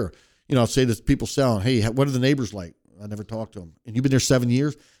settlements here, I'll say to people selling, hey, what are the neighbors like? I never talked to them. And you've been there 7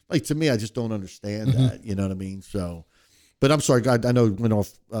 years? Like, to me, I just don't understand that. You know what I mean? So, but I'm sorry, God, I know it went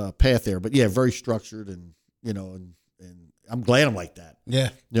off path there. But yeah, very structured and I'm glad I'm like that. Yeah.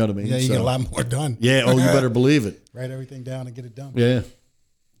 You know what I mean? Yeah, you get a lot more done. Yeah, oh, you better believe it. Write everything down and get it done. Yeah.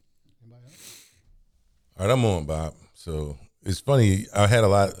 All right, I'm on, Bob. So it's funny. I had a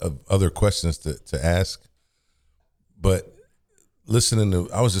lot of other questions to ask, but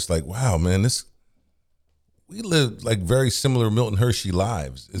I was just like, wow, man, we live like very similar Milton Hershey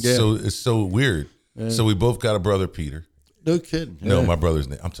lives. It's so weird. Yeah. So we both got a brother, Peter. No kidding. No, Yeah. my brother's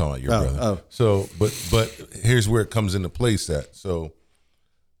name. I'm talking about your brother. Oh. So, but here's where it comes into place. So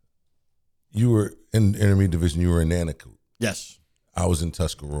you were in intermediate division. You were in Nanticoke. Yes. I was in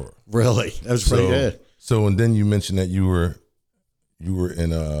Tuscarora. Really? That was pretty good. So, and then you mentioned that you were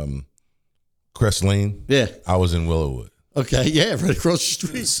in Crest Lane. Yeah. I was in Willowwood. Okay. Yeah. Right across the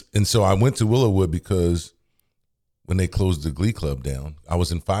street. And so I went to Willowwood because when they closed the Glee Club down, I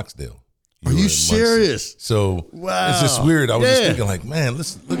was in Foxdale. Are were you in serious? Muncie. So Wow. it's just weird. I was just Yeah. thinking like, man,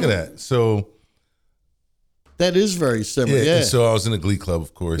 look at that. So That is very similar. Yeah. and so I was in a Glee Club,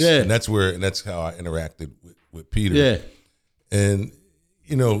 of course. Yeah. And that's how I interacted with Peter. yeah. And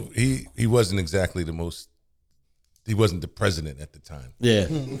he wasn't exactly he wasn't the president at the time. Yeah.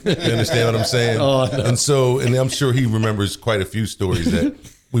 You understand what I'm saying? Oh, I know. And so, and I'm sure he remembers quite a few stories that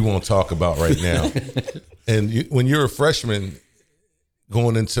we won't talk about right now. And when you're a freshman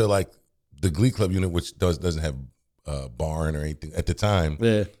going into like the Glee Club unit, which doesn't have a barn or anything at the time,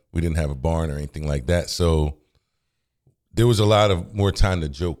 Yeah. we didn't have a barn or anything like that. So there was a lot of more time to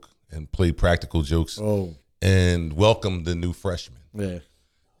joke and play practical jokes Oh. and welcome the new freshmen. Yeah.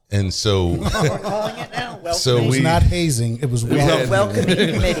 And so, Calling it now. so It was we not hazing. It was welcoming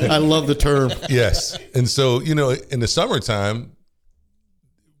committee. I love the term. yes. And so, in the summertime,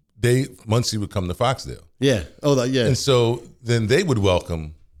 Muncie would come to Foxdale. Yeah. Oh, yeah. And so then they would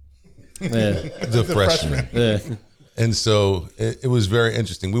welcome Yeah. the freshmen. Yeah. And so it was very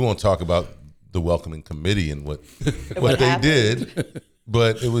interesting. We won't talk about the welcoming committee and what they happened. did,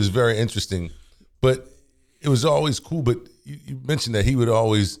 but it was very interesting. But it was always cool. But you mentioned that he could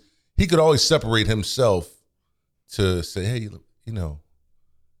always separate himself to say, hey,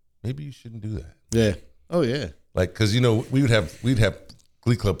 maybe you shouldn't do that. Yeah. Oh yeah. Like, because we'd have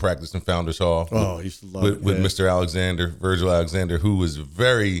Glee Club practice in Founders Hall. Oh, I used to love with it. Mr. Alexander, Virgil Alexander, who was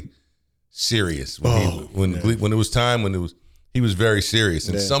very serious when it was time he was very serious,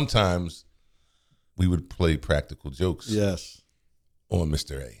 and sometimes we would play practical jokes. Yes. On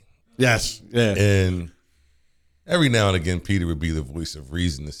Mr. A. Yes. Yeah. And every now and again, Peter would be the voice of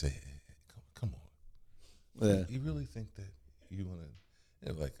reason to say, hey, come on. Yeah. You really think that you want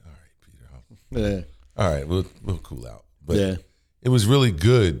to? Like, all right, Peter. Yeah. All right, we'll cool out. But Yeah. it was really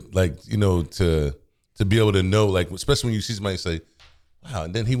good, like, to be able to know, like, especially when you see somebody say, wow.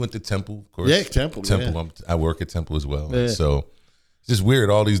 And then he went to Temple, of course. Yeah, Temple. Yeah. I work at Temple as well. Yeah. So it's just weird,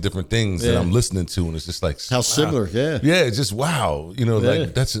 all these different things that I'm listening to, and it's just like How wow. similar, yeah. Yeah, it's just wow.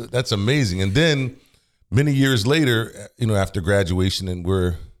 Like that's amazing. And then many years later, after graduation, and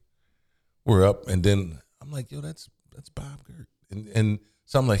we're up, and then I'm like, yo, that's Bob Gert. And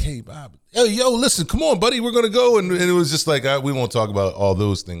so I'm like, hey, Bob, yo, listen, come on, buddy, we're gonna go. And it was just like, we won't talk about all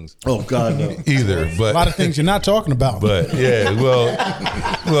those things. Oh God, no. Either. But A lot of things you're not talking about. But yeah,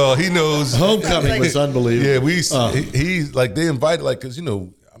 well, he knows. Homecoming was unbelievable. Yeah, he like, they invited, like, because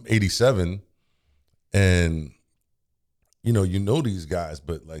I'm 87, and you know these guys,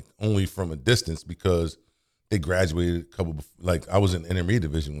 but like only from a distance, because they graduated a couple. Like, I was in intermediate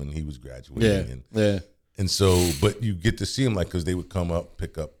division when he was graduating. Yeah. And so, but you get to see him, like, because they would come up,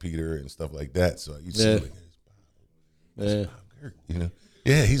 pick up Peter and stuff like that. So you'd see him, like, Yeah. Bob Gert,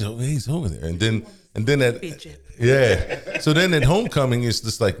 yeah, he's over there. And then at so then at homecoming, it's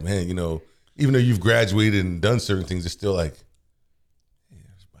just like, man, even though you've graduated and done certain things, it's still like, hey,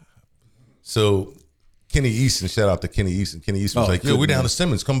 there's Bob. So Kenny Easton, shout out to Kenny Easton. Kenny Easton was like, yo, we're down to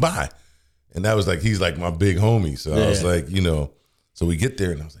Simmons, come by. And that was like, he's like my big homie. So I was like, so we get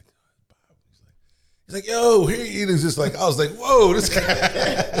there, and I was like, he's like, yo, here he is. Just like, I was like, whoa, this guy.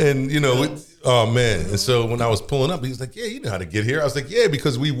 And, oh, man. And so when I was pulling up, he was like, yeah, you know how to get here. I was like, yeah,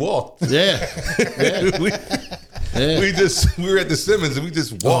 because we walked. Yeah. we were at the Simmons, and we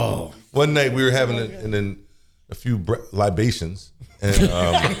just walked. One night we were having a few libations, and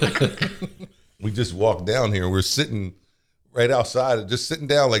we just walked down here, and we're sitting right outside, just sitting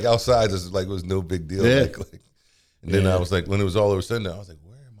down, like, outside, just like it was no big deal. Yeah. And then I was like, when it was all over Sunday, I was like,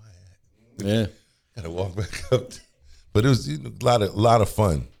 where am I at? Yeah. Gotta walk back up, but it was a lot of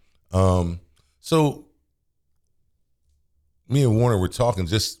fun. So me and Warner were talking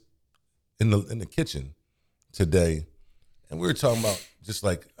just in the kitchen today, and we were talking about, just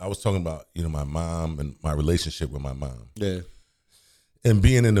like I was talking about, my mom and my relationship with my mom. Yeah. And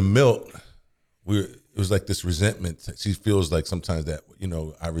being in the Milt, it was like this resentment. She feels like sometimes that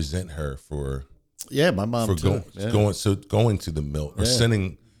I resent her for My mom for too. going to the Milt, or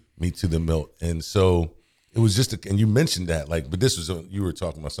sending me to the Milt. And so it was just and you mentioned that, like, but this was you were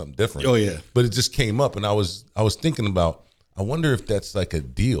talking about something different. Oh yeah. But it just came up, and I was thinking about, I wonder if that's like a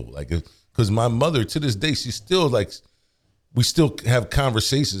deal, like, because my mother, to this day, she's still like, we still have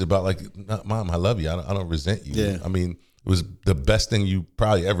conversations about, like, Mom, I love you, I don't resent you. Yeah. I mean, it was the best thing you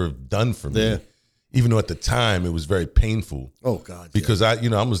probably ever done for me. Yeah. Even though at the time it was very painful. Oh God. Because I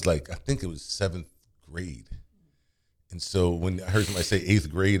was like, I think it was 7th grade. And so when I heard somebody say 8th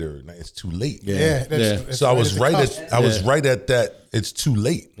grade, it's too late. So I was right at that. It's too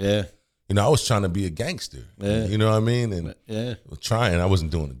late. Yeah. I was trying to be a gangster. Yeah. You know what I mean? And trying. I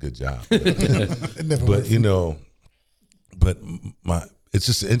wasn't doing a good job. But it's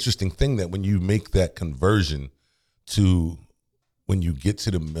just an interesting thing that when you make that conversion to when you get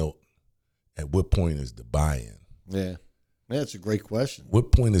to the Milt, at what point is the buy-in? Yeah. That's a great question.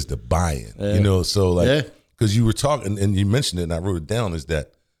 What point is the buy-in? So like, because you were talking, and you mentioned it, and I wrote it down, is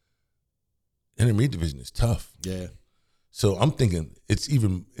that intermediate division is tough. Yeah. So I'm thinking it's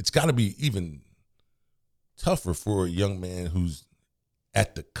got to be even tougher for a young man who's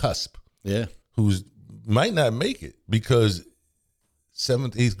at the cusp. Yeah. Who's might not make it, because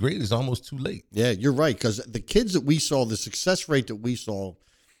 7th, 8th grade is almost too late. Yeah, you're right. Because the kids that we saw, the success rate that we saw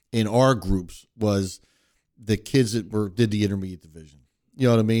in our groups was the kids that did the intermediate division. You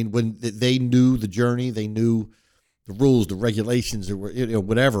know what I mean? When they knew the journey, they knew the rules, the regulations, or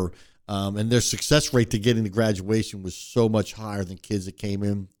whatever. And their success rate to getting to graduation was so much higher than kids that came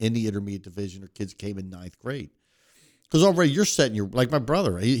in the intermediate division, or kids that came in 9th grade. Because already you're setting like my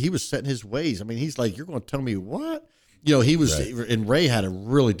brother, he was setting his ways. I mean, he's like, you're going to tell me what? He was, right. And Ray had a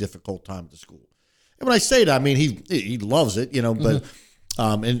really difficult time at the school. And when I say that, I mean, he loves it, but,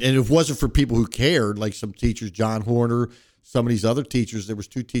 and if it wasn't for people who cared, like some teachers, John Horner, some of these other teachers, there was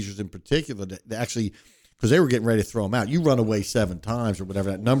 2 teachers in particular that actually, because they were getting ready to throw him out. You run away 7 times or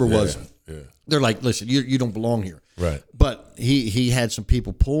whatever that number was. Yeah. They're like, listen, you don't belong here. Right. But he had some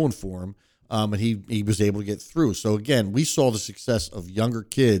people pulling for him, and he was able to get through. So again, we saw the success of younger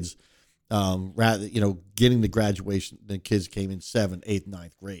kids, rather getting the graduation. The kids came in 7th, 8th,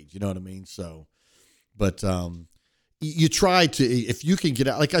 9th grade. You know what I mean? So, but you try to, if you can get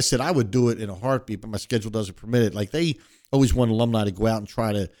out. Like I said, I would do it in a heartbeat, but my schedule doesn't permit it. Like they always want alumni to go out and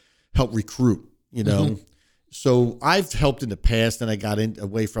try to help recruit. So I've helped in the past, and I got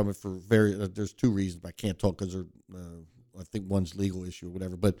away from it for there's 2 reasons. I can't talk because I think one's legal issue or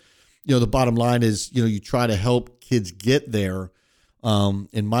whatever. But the bottom line is, you try to help kids get there.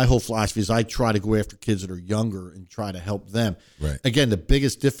 And my whole philosophy is I try to go after kids that are younger and try to help them. Right. Again, the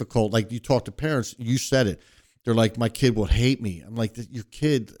biggest difficult, like you talk to parents, you said it. They're like, my kid will hate me. I'm like, your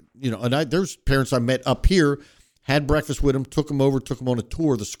kid, and there's parents I met up here, had breakfast with them, took them on a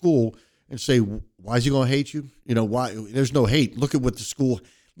tour of the school, and say, why is he going to hate you? Why? There's no hate. Look at what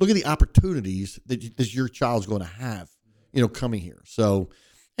look at the opportunities that your child's going to have, coming here. So,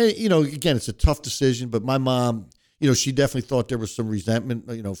 again, it's a tough decision, but my mom, she definitely thought there was some resentment,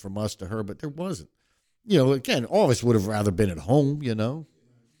 from us to her, but there wasn't. Again, all of us would have rather been at home,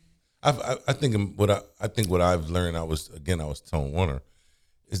 I think what I've learned, I was telling Warner,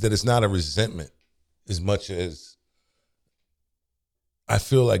 is that it's not a resentment as much as I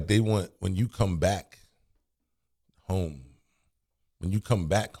feel like they want, when you come back home,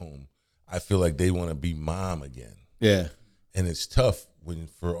 I feel like they want to be mom again. Yeah. And it's tough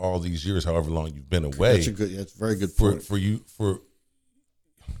for all these years, however long you've been away. That's a very good point.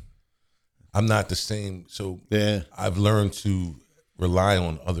 I'm not the same. So yeah, I've learned to rely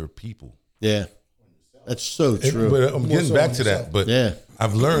on other people. Yeah. That's so true. But I'm getting back to that. But yeah,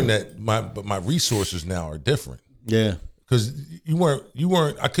 I've learned that my resources now are different. Yeah. Because you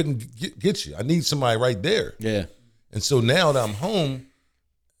weren't. I couldn't get you. I need somebody right there. Yeah. And so now that I'm home,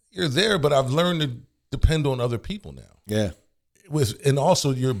 you're there, but I've learned to depend on other people now. Yeah. And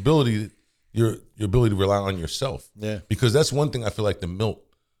also your ability to rely on yourself. Yeah. Because that's one thing I feel like the Milt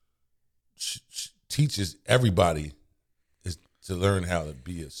teaches everybody is to learn how to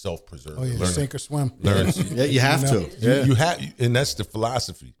be a self-preserver. Oh yeah, sink or swim. Yeah, you have to. Yeah. You have, and that's the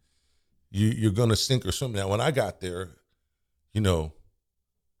philosophy. You're going to sink or swim. Now, when I got there,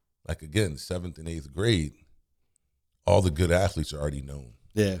 like again, 7th and 8th grade, all the good athletes are already known.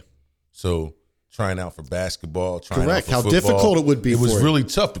 Yeah. So trying out for basketball, correct. Out for how football, difficult it would be. It was for really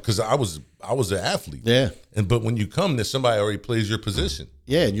tough because I was an athlete. Yeah. But when you come, there's somebody already plays your position.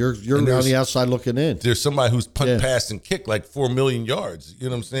 Yeah, and you're on the outside looking in. There's somebody who's passed and kicked like 4 million yards. You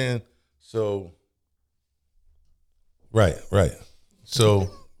know what I'm saying? So, right.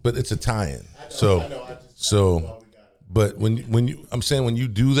 So, but it's a tie-in. But when you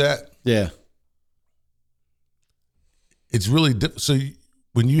do that, yeah, it's really so.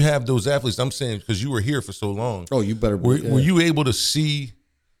 When you have those athletes, I'm saying because you were here for so long. Oh, you better. Were you able to see,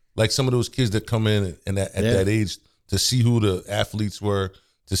 like some of those kids that come in and at that age, to see who the athletes were,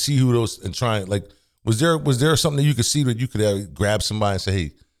 to see who those and trying like was there something that you could see that you could grab somebody and say,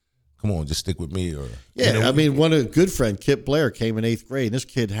 hey, come on, just stick with me? Or yeah, I mean, a good friend, Kip Blair, came in 8th grade. And this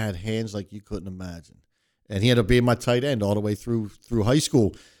kid had hands like you couldn't imagine, and he ended up being my tight end all the way through high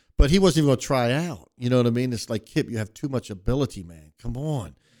school. But he wasn't even going to try out. You know what I mean? It's like, Kip, you have too much ability, man. Come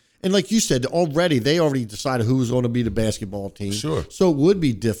on. And like you said, they already decided who was going to be the basketball team. Sure. So it would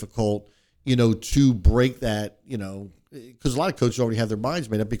be difficult, to break that, because a lot of coaches already have their minds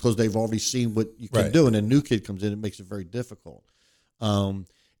made up because they've already seen what you can do. And a new kid comes in, it makes it very difficult. And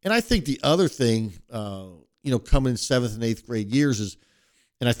I think the other thing, coming in 7th and 8th grade years is,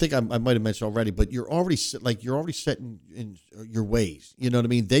 and I think I might have mentioned already, but you're already set in your ways. You know what I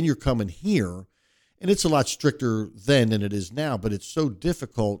mean? Then you're coming here, and it's a lot stricter then than it is now. But it's so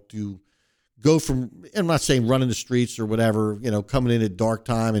difficult to go from. And I'm not saying running the streets or whatever. Coming in at dark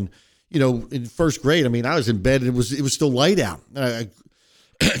time, and in first grade, I mean, I was in bed and it was still light out. To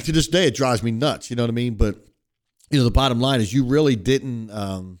this day, it drives me nuts. You know what I mean? But the bottom line is, you really didn't.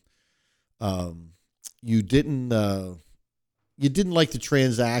 You didn't like the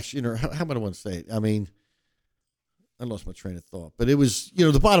transaction, or how am I want to say it? I mean, I lost my train of thought, but it was,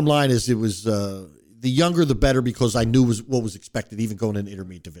 the bottom line is it was the younger the better because I knew what was expected, even going in the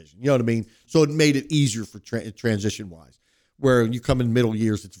intermediate division. You know what I mean? So it made it easier for transition wise. Where you come in middle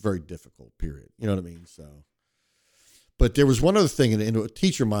years, it's very difficult. Period. You know what I mean? So, but there was one other thing, and a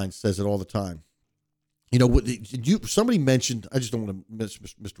teacher of mine says it all the time. Somebody mentioned. I just don't want to miss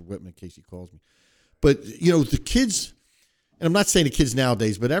Mr. Whitman in case he calls me, but the kids. And I'm not saying the kids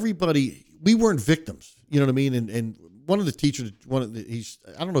nowadays, but everybody, we weren't victims. You know what I mean? And one of the teachers,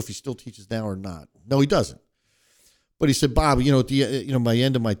 I don't know if he still teaches now or not. No, he doesn't. But he said, Bob, at the by the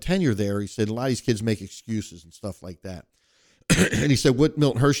end of my tenure there, he said a lot of these kids make excuses and stuff like that. And he said, what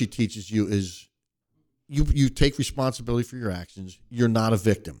Milton Hershey teaches you is you take responsibility for your actions. You're not a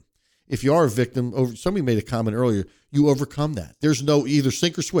victim. If you are a victim, somebody made a comment earlier, you overcome that. There's no either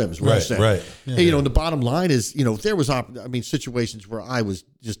sink or swim, is what I said. Right. Yeah. And, and the bottom line is, there was, situations where I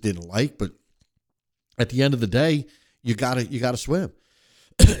just didn't like, but at the end of the day, you gotta swim.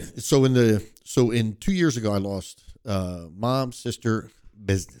 So in 2 years ago, I lost mom, sister,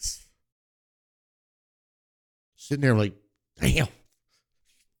 business. Sitting there like, damn.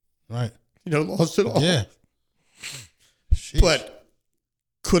 Right. Lost it all. Yeah. But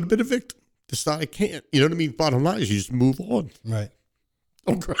could have been a victim. Decide I can't. You know what I mean? Bottom line is you just move on. Right.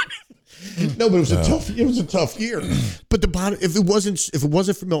 Don't cry. No, but it was a tough year. But if it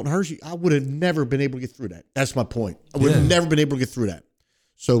wasn't for Milton Hershey, I would have never been able to get through that. That's my point. I would have never been able to get through that.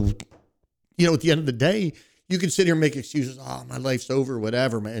 So, at the end of the day, you can sit here and make excuses. Oh, my life's over,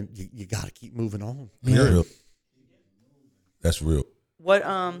 whatever, man. You got to keep moving on. Yeah. That's real.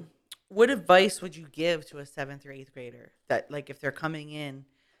 What advice would you give to a 7th or 8th grader that, like, if they're coming in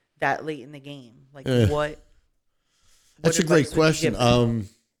that late in the game, like what? That's a great question. And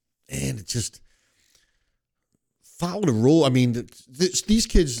it just follow the rule. I mean, these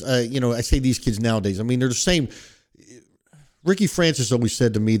kids. I say these kids nowadays. I mean, they're the same. Ricky Francis always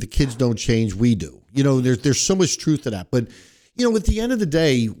said to me, "The kids don't change, we do." There's so much truth to that. But at the end of the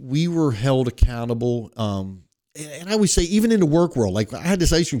day, we were held accountable. And I always say, even in the work world, like I had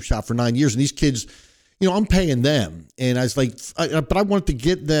this ice cream shop for 9 years, and these kids, I'm paying them, and I was like, but I wanted to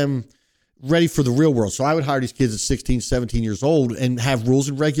get them ready for the real world. So I would hire these kids at 16, 17 years old and have rules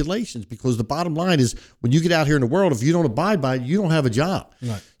and regulations, because the bottom line is when you get out here in the world, if you don't abide by it, you don't have a job.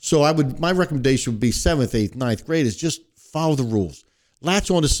 Right. So my recommendation would be 7th, 8th, 9th grade is just follow the rules.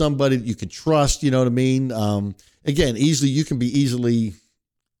 Latch on to somebody that you can trust, you know what I mean? Again, you can be easily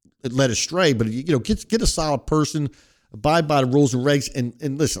led astray, but get a solid person, abide by the rules and regs.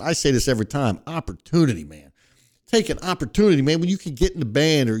 And listen, I say this every time, opportunity, man. Take an opportunity, man, when you can get in the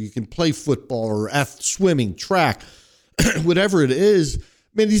band or you can play football or swimming, track, whatever it is.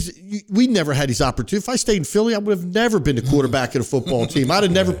 Man, we never had these opportunities. If I stayed in Philly, I would have never been the quarterback of a football team. I'd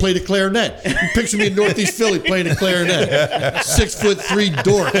have never played a clarinet. You picture me in Northeast Philly playing a clarinet. 6'3"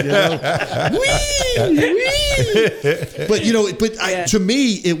 dork, But to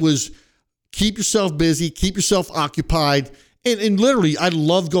me, it was keep yourself busy, keep yourself occupied. And literally, I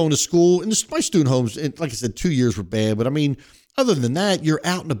love going to school. And my student homes, and like I said, 2 years were bad. But I mean, other than that, you're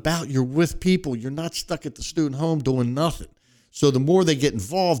out and about. You're with people. You're not stuck at the student home doing nothing. So the more they get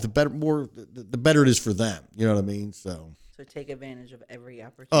involved, the better it is for them. You know what I mean? So take advantage of every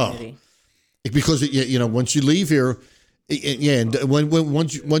opportunity. Because once you leave here, and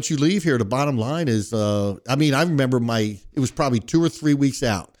once you leave here, the bottom line is, I remember it was probably 2 or 3 weeks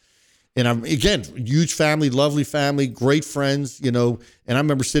out, and I'm again huge family, lovely family, great friends, and I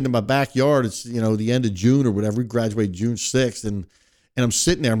remember sitting in my backyard. It's the end of June or whatever. We graduated June 6th, and I'm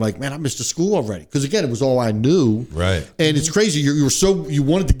sitting there. I'm like, man, I missed the school already. Because again, it was all I knew. Right. And it's crazy. You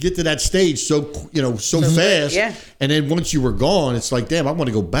wanted to get to that stage so fast. Yeah. And then once you were gone, it's like, damn, I want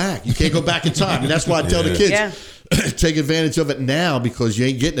to go back. You can't go back in time. And that's why I tell the kids, take advantage of it now because you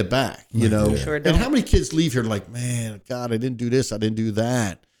ain't getting it back. Sure don't. And how many kids leave here like, man, God, I didn't do this, I didn't do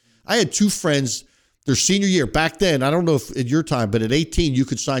that. I had 2 friends. Their senior year back then. I don't know if at your time, but at 18 you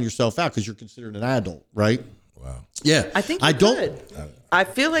could sign yourself out because you're considered an adult, right? Wow. Yeah. I think you could. I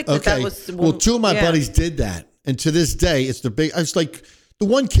feel like that was... Well, 2 of my buddies did that. And to this day, it's I was like, the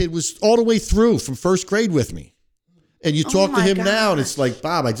one kid was all the way through from first grade with me. And you talk to him now, and it's like,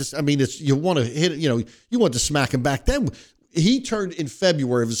 Bob, you want to hit, you want to smack him back then. He turned in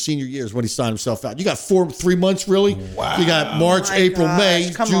February of his senior year is when he signed himself out. You got 3 months, really? Wow. You got March, April,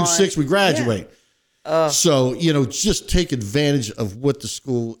 May, June 6th, we graduate. Yeah. So, just take advantage of what the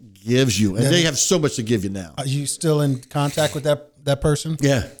school gives you. And they have so much to give you now. Are you still in contact with that person?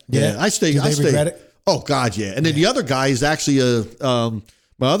 Yeah. I stay. Do they regret it? Oh, God, yeah. And then the other guy is actually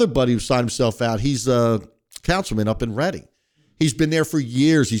my other buddy who signed himself out. He's a councilman up in Reading. He's been there for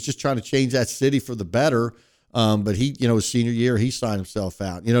years. He's just trying to change that city for the better. But he, his senior year, he signed himself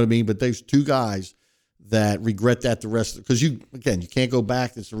out. You know what I mean? But there's 2 guys that regret that the rest of, because you can't go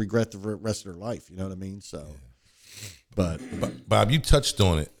back. It's a regret the rest of their life. You know what I mean? So, but Bob, you touched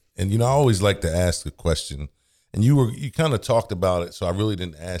on it, and I always like to ask a question, and you kind of talked about it, so I really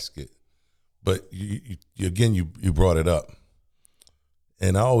didn't ask it, but you brought it up,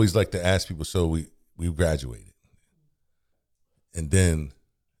 and I always like to ask people. So we graduated, and then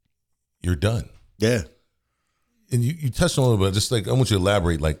you're done. Yeah, and you touched on it a little bit. Just like I want you to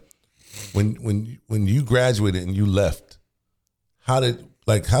elaborate, like. when you graduated and you left, how did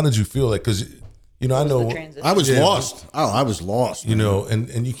you feel? Like, because I know I was lost. Oh, I was lost.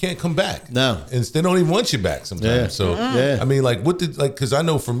 And you can't come back. No. And they don't even want you back sometimes. Yeah. So Yeah. I mean, like, because I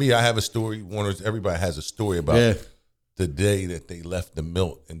know for me, I have a story. Everybody has a story about the day that they left the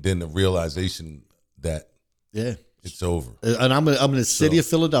Milt, and then the realization that it's over. And I'm in the city of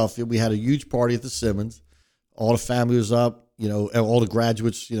Philadelphia. We had a huge party at the Simmons. All the family was up. All the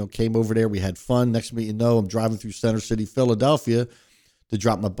graduates, came over there. We had fun. Next thing you know, I'm driving through Center City, Philadelphia, to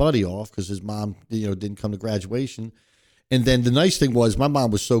drop my buddy off because his mom, didn't come to graduation. And then the nice thing was my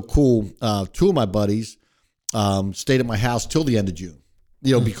mom was so cool. Two of my buddies stayed at my house till the end of June.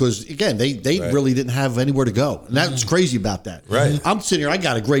 Because again, they really didn't have anywhere to go. And that's crazy about that. Right. I'm sitting here, I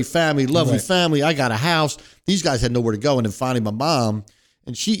got a great family, lovely family. I got a house. These guys had nowhere to go. And then finally my mom,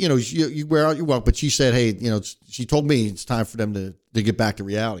 and she, you wear out your welcome, but she said, hey, she told me it's time for them to get back to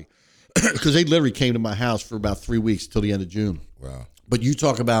reality. Because they literally came to my house for about 3 weeks till the end of June. Wow. But you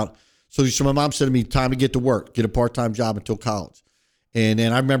talk about, so my mom said to me, time to get to work, get a part-time job until college. And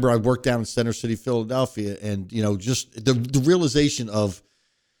then I remember I worked down in Center City, Philadelphia, and, just the realization of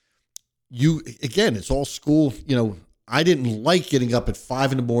again, it's all school. I didn't like getting up at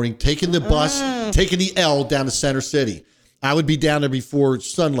 5 a.m, taking the bus, taking the L down to Center City. I would be down there before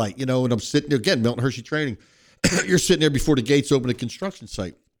sunlight, and I'm sitting there, again, Milton Hershey training. You're sitting there before the gates open a construction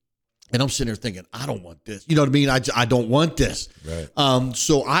site. And I'm sitting there thinking, I don't want this. You know what I mean? I don't want this. Right.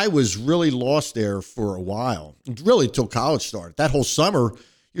 So I was really lost there for a while, really until college started. That whole summer,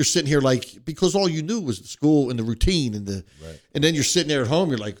 you're sitting here because all you knew was the school and the routine and then you're sitting there at home.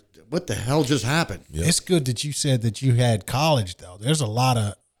 You're like, what the hell just happened? Yep. It's good that you said that you had college, though. There's a lot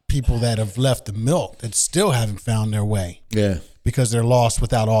of people that have left the Milt that still haven't found their way. Yeah. Because they're lost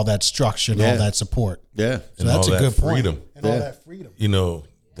without all that structure and all that support. Yeah. So and that's all a good freedom. point. And all that freedom.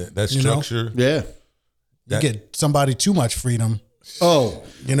 That structure. Yeah. You get somebody too much freedom. Oh.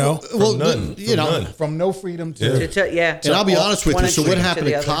 From none. From no freedom to... And I'll be honest with you. So what happened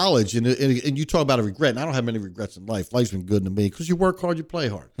in other. college, and you talk about a regret, and I don't have many regrets in life. Life's been good to me because you work hard, you play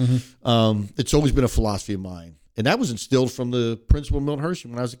hard. It's always been a philosophy of mine. And that was instilled from the principal of Milton Hershey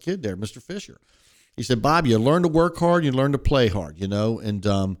when I was a kid there, Mr. Fisher. He said, Bob, you learn to work hard, you learn to play hard,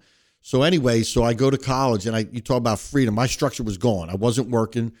 And so anyway, so I go to college, and you talk about freedom. My structure was gone. I wasn't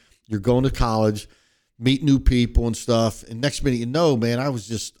working. You're going to college, meet new people and stuff. And next minute, man, I was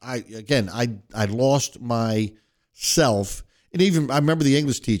just, I lost myself. And even, I remember the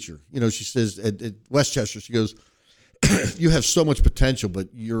English teacher, she says at Westchester, she goes, you have so much potential, but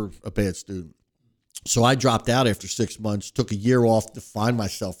you're a bad student. So I dropped out after 6 months, took a year off to find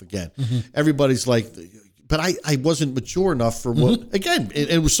myself again. Everybody's like, but I wasn't mature enough for what, again,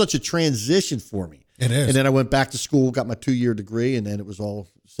 it was such a transition for me. It is. And then I went back to school, got my 2-year degree, and then it was all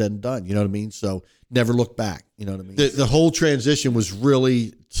said and done. You know what I mean? So never looked back. You know what I mean? The whole transition was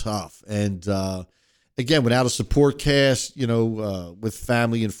really tough. And again, without a support cast, with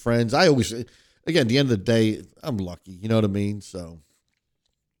family and friends, I always, again, at the end of the day, I'm lucky. You know what I mean? So.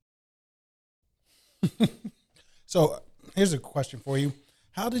 So here's a question for you.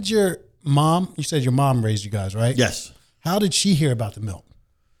 How did your mom, you said your mom raised you guys, right? Yes. How did she hear about the Milt?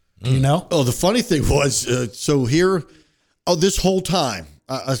 Do you know? Oh, the funny thing was, this whole time,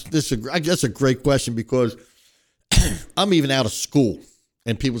 I guess a great question because I'm even out of school,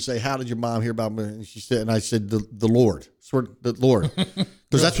 and people say, "How did your mom hear about me?" And she said, and I said, "The Lord, the Lord,"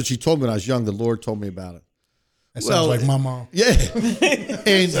 because that's what she told me when I was young. The Lord told me about it. That sounds like my mom. Yeah,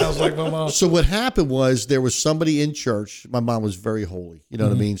 and Sounds like my mom. So what happened was there was somebody in church. My mom was very holy. You know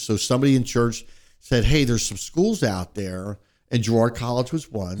what I mean? So somebody in church said, "Hey, there's some schools out there." And Girard College was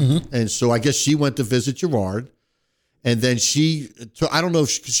one. And so I guess she went to visit Girard. And then I don't know,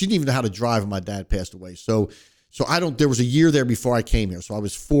 she didn't even know how to drive when my dad passed away. So there was a year there before I came here. So I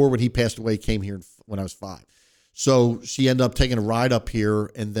was 4 when he passed away, came here when I was 5. So she ended up taking a ride up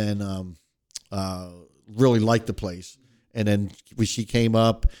here and then really liked the place. And then when she came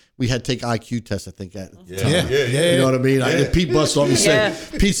up, we had to take IQ tests, I think. Yeah. You know what I mean? Pete busted on me saying,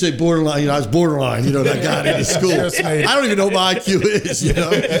 Pete said borderline, I was borderline, I got into school. I don't even know what my IQ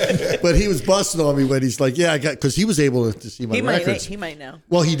is, But he was busting on me when he's like, yeah, I got, because he was able to see my records. He might know.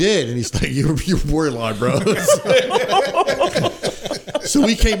 Well, he did. And he's like, you're borderline, bro. So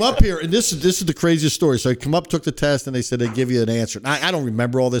we came up here, and this is the craziest story. So I come up, took the test, and they said they'd give you an answer. And I don't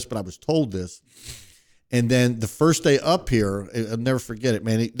remember all this, but I was told this. And then the first day up here, I'll never forget it,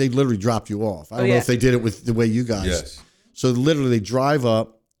 man. They literally dropped you off. I don't know if they did it with the way you guys. Yes. So literally, they drive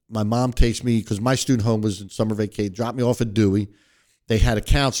up. My mom takes me, because my student home was in summer vacation, dropped me off at Dewey. they had a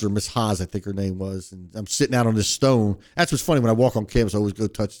counselor, Miss Haas, I think her name was, and I'm sitting out on this stone. That's what's funny. When I walk on campus, I always go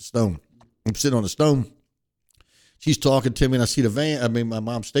touch the stone. I'm sitting on the stone. She's talking to me, and I see my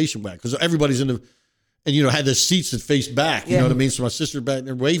mom's station wagon, because everybody's in the, and had the seats that face back. You know what I mean? So my sister back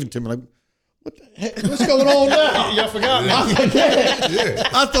there waving to me, like, what the heck? What's going on now? Y'all forgot me.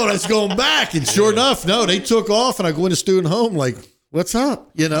 I thought I was going back, and sure enough, no, they took off, and I go into student home like, what's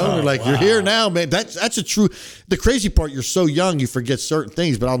up? They're like, you're here now, man. That's a true. The crazy part, you're so young, you forget certain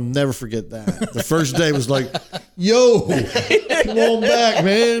things, but I'll never forget that. The first day was like, yo, come on back,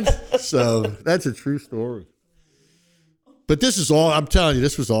 man. So that's a true story. But this is all, I'm telling you,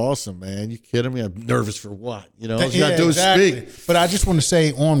 this was awesome, man. You kidding me? I'm nervous for what? All you got to do is speak. But I just want to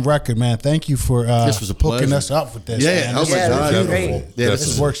say on record, man, thank you for this was a hooking pleasure. us up with this. Yeah, man. oh my God. This is great. Yeah,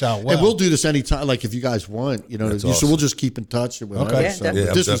 This works out well. And we'll do this anytime, like if you guys want, That's so awesome. we'll just keep in touch. Okay. Yeah, So,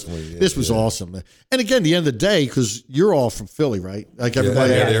 definitely. but this was awesome, man. And again, at the end of the day, because you're all from Philly, right? Like everybody,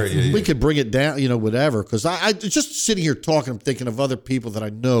 that area, yeah. we could bring it down, whatever. Because I just sitting here talking, I'm thinking of other people that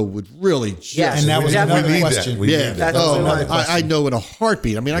I know would really just. Yeah. And that was Definitely. another We need that. question. We need Yeah. that. That's another I know in a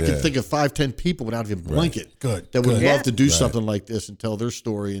heartbeat. I mean, I can Yeah. think of 5-10 people without even blinking. Good. That would Good. love to do something like this and tell their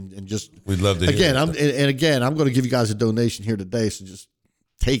story and just. We'd love to hear Again, it. again, I'm going to give you guys a donation here today, so just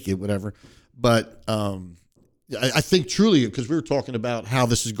take it, whatever. But I think truly, because we were talking about how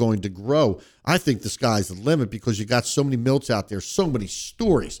this is going to grow, I think the sky's the limit because you got so many milts out there, so many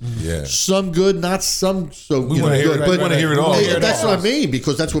stories. Yeah. Some good, not some so We wanna hear good. it. We wanna hear it all. Yeah, that's what I mean,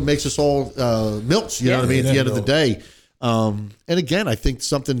 because that's what makes us all milts. You know what I mean? At the end of the day. And again, I think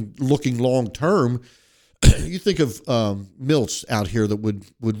something looking long term. You think of milts out here that would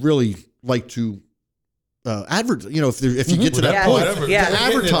really like to advertise. If you get to that Yeah. point, Whatever. Yeah. to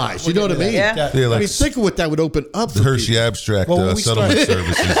advertise. You know what I mean? Yeah. Yeah, I like mean, think of what that would open up for the Hershey people. Abstract Well, when we settlement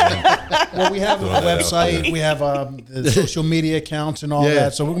services. Well, we have a that out website. there. We have the social media accounts and all Yeah.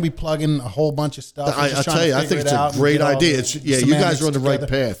 that. So we're going to be plugging a whole bunch of stuff. We're I just tell trying you, to I figure think it's it a out and great get all idea. the It's you guys are on the right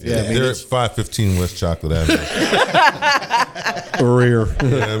semantics path. Yeah, I mean, They're at it's 515 West Chocolate Avenue. rear.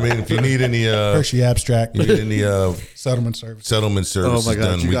 Yeah, I mean, if you need any, Hershey Abstract you need any settlement service. settlement services Oh my God,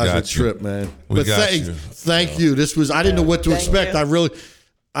 done, you we guys are a got you. trip, man. We But got thank, you. thank you. This was I didn't know what to Thank expect. you.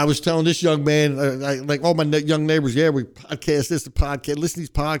 I was telling this young man, like all my young neighbors, we podcast this, the podcast, listen to these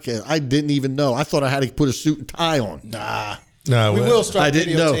podcasts. I didn't even know. I thought I had to put a suit and tie on. Nah, We well, will start I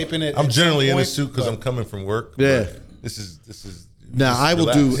didn't know. videotaping it. I'm at generally some in a point, suit because but I'm coming from work. Yeah. but This is. Now just I will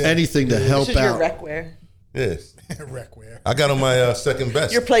relax. do anything to help This is your out. rec wear. Yes, rec wear. I got on my second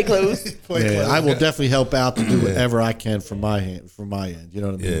best. Your play clothes. Yeah, I will definitely help out to do whatever I can from my end. You know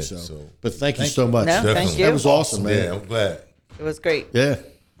what I mean? Yeah, So, so- but thank you so much. No, Definitely. thank you. That was awesome, man. Yeah, I'm glad. It was great. Yeah.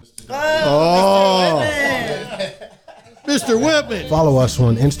 Oh, Mr. Whitman. Follow us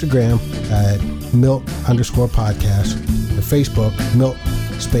on Instagram at Milt_podcast, the Facebook Milt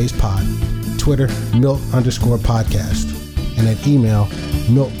space pod, Twitter Milt_podcast, and at email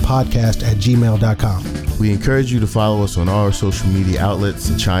miltpodcast@gmail.com. We encourage you to follow us on all our social media outlets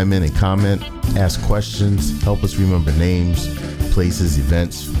and chime in and comment, ask questions, help us remember names, places,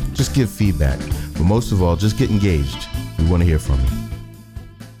 events. Just give feedback. But most of all, just get engaged. We want to hear from you.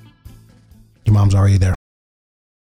 Your mom's already there.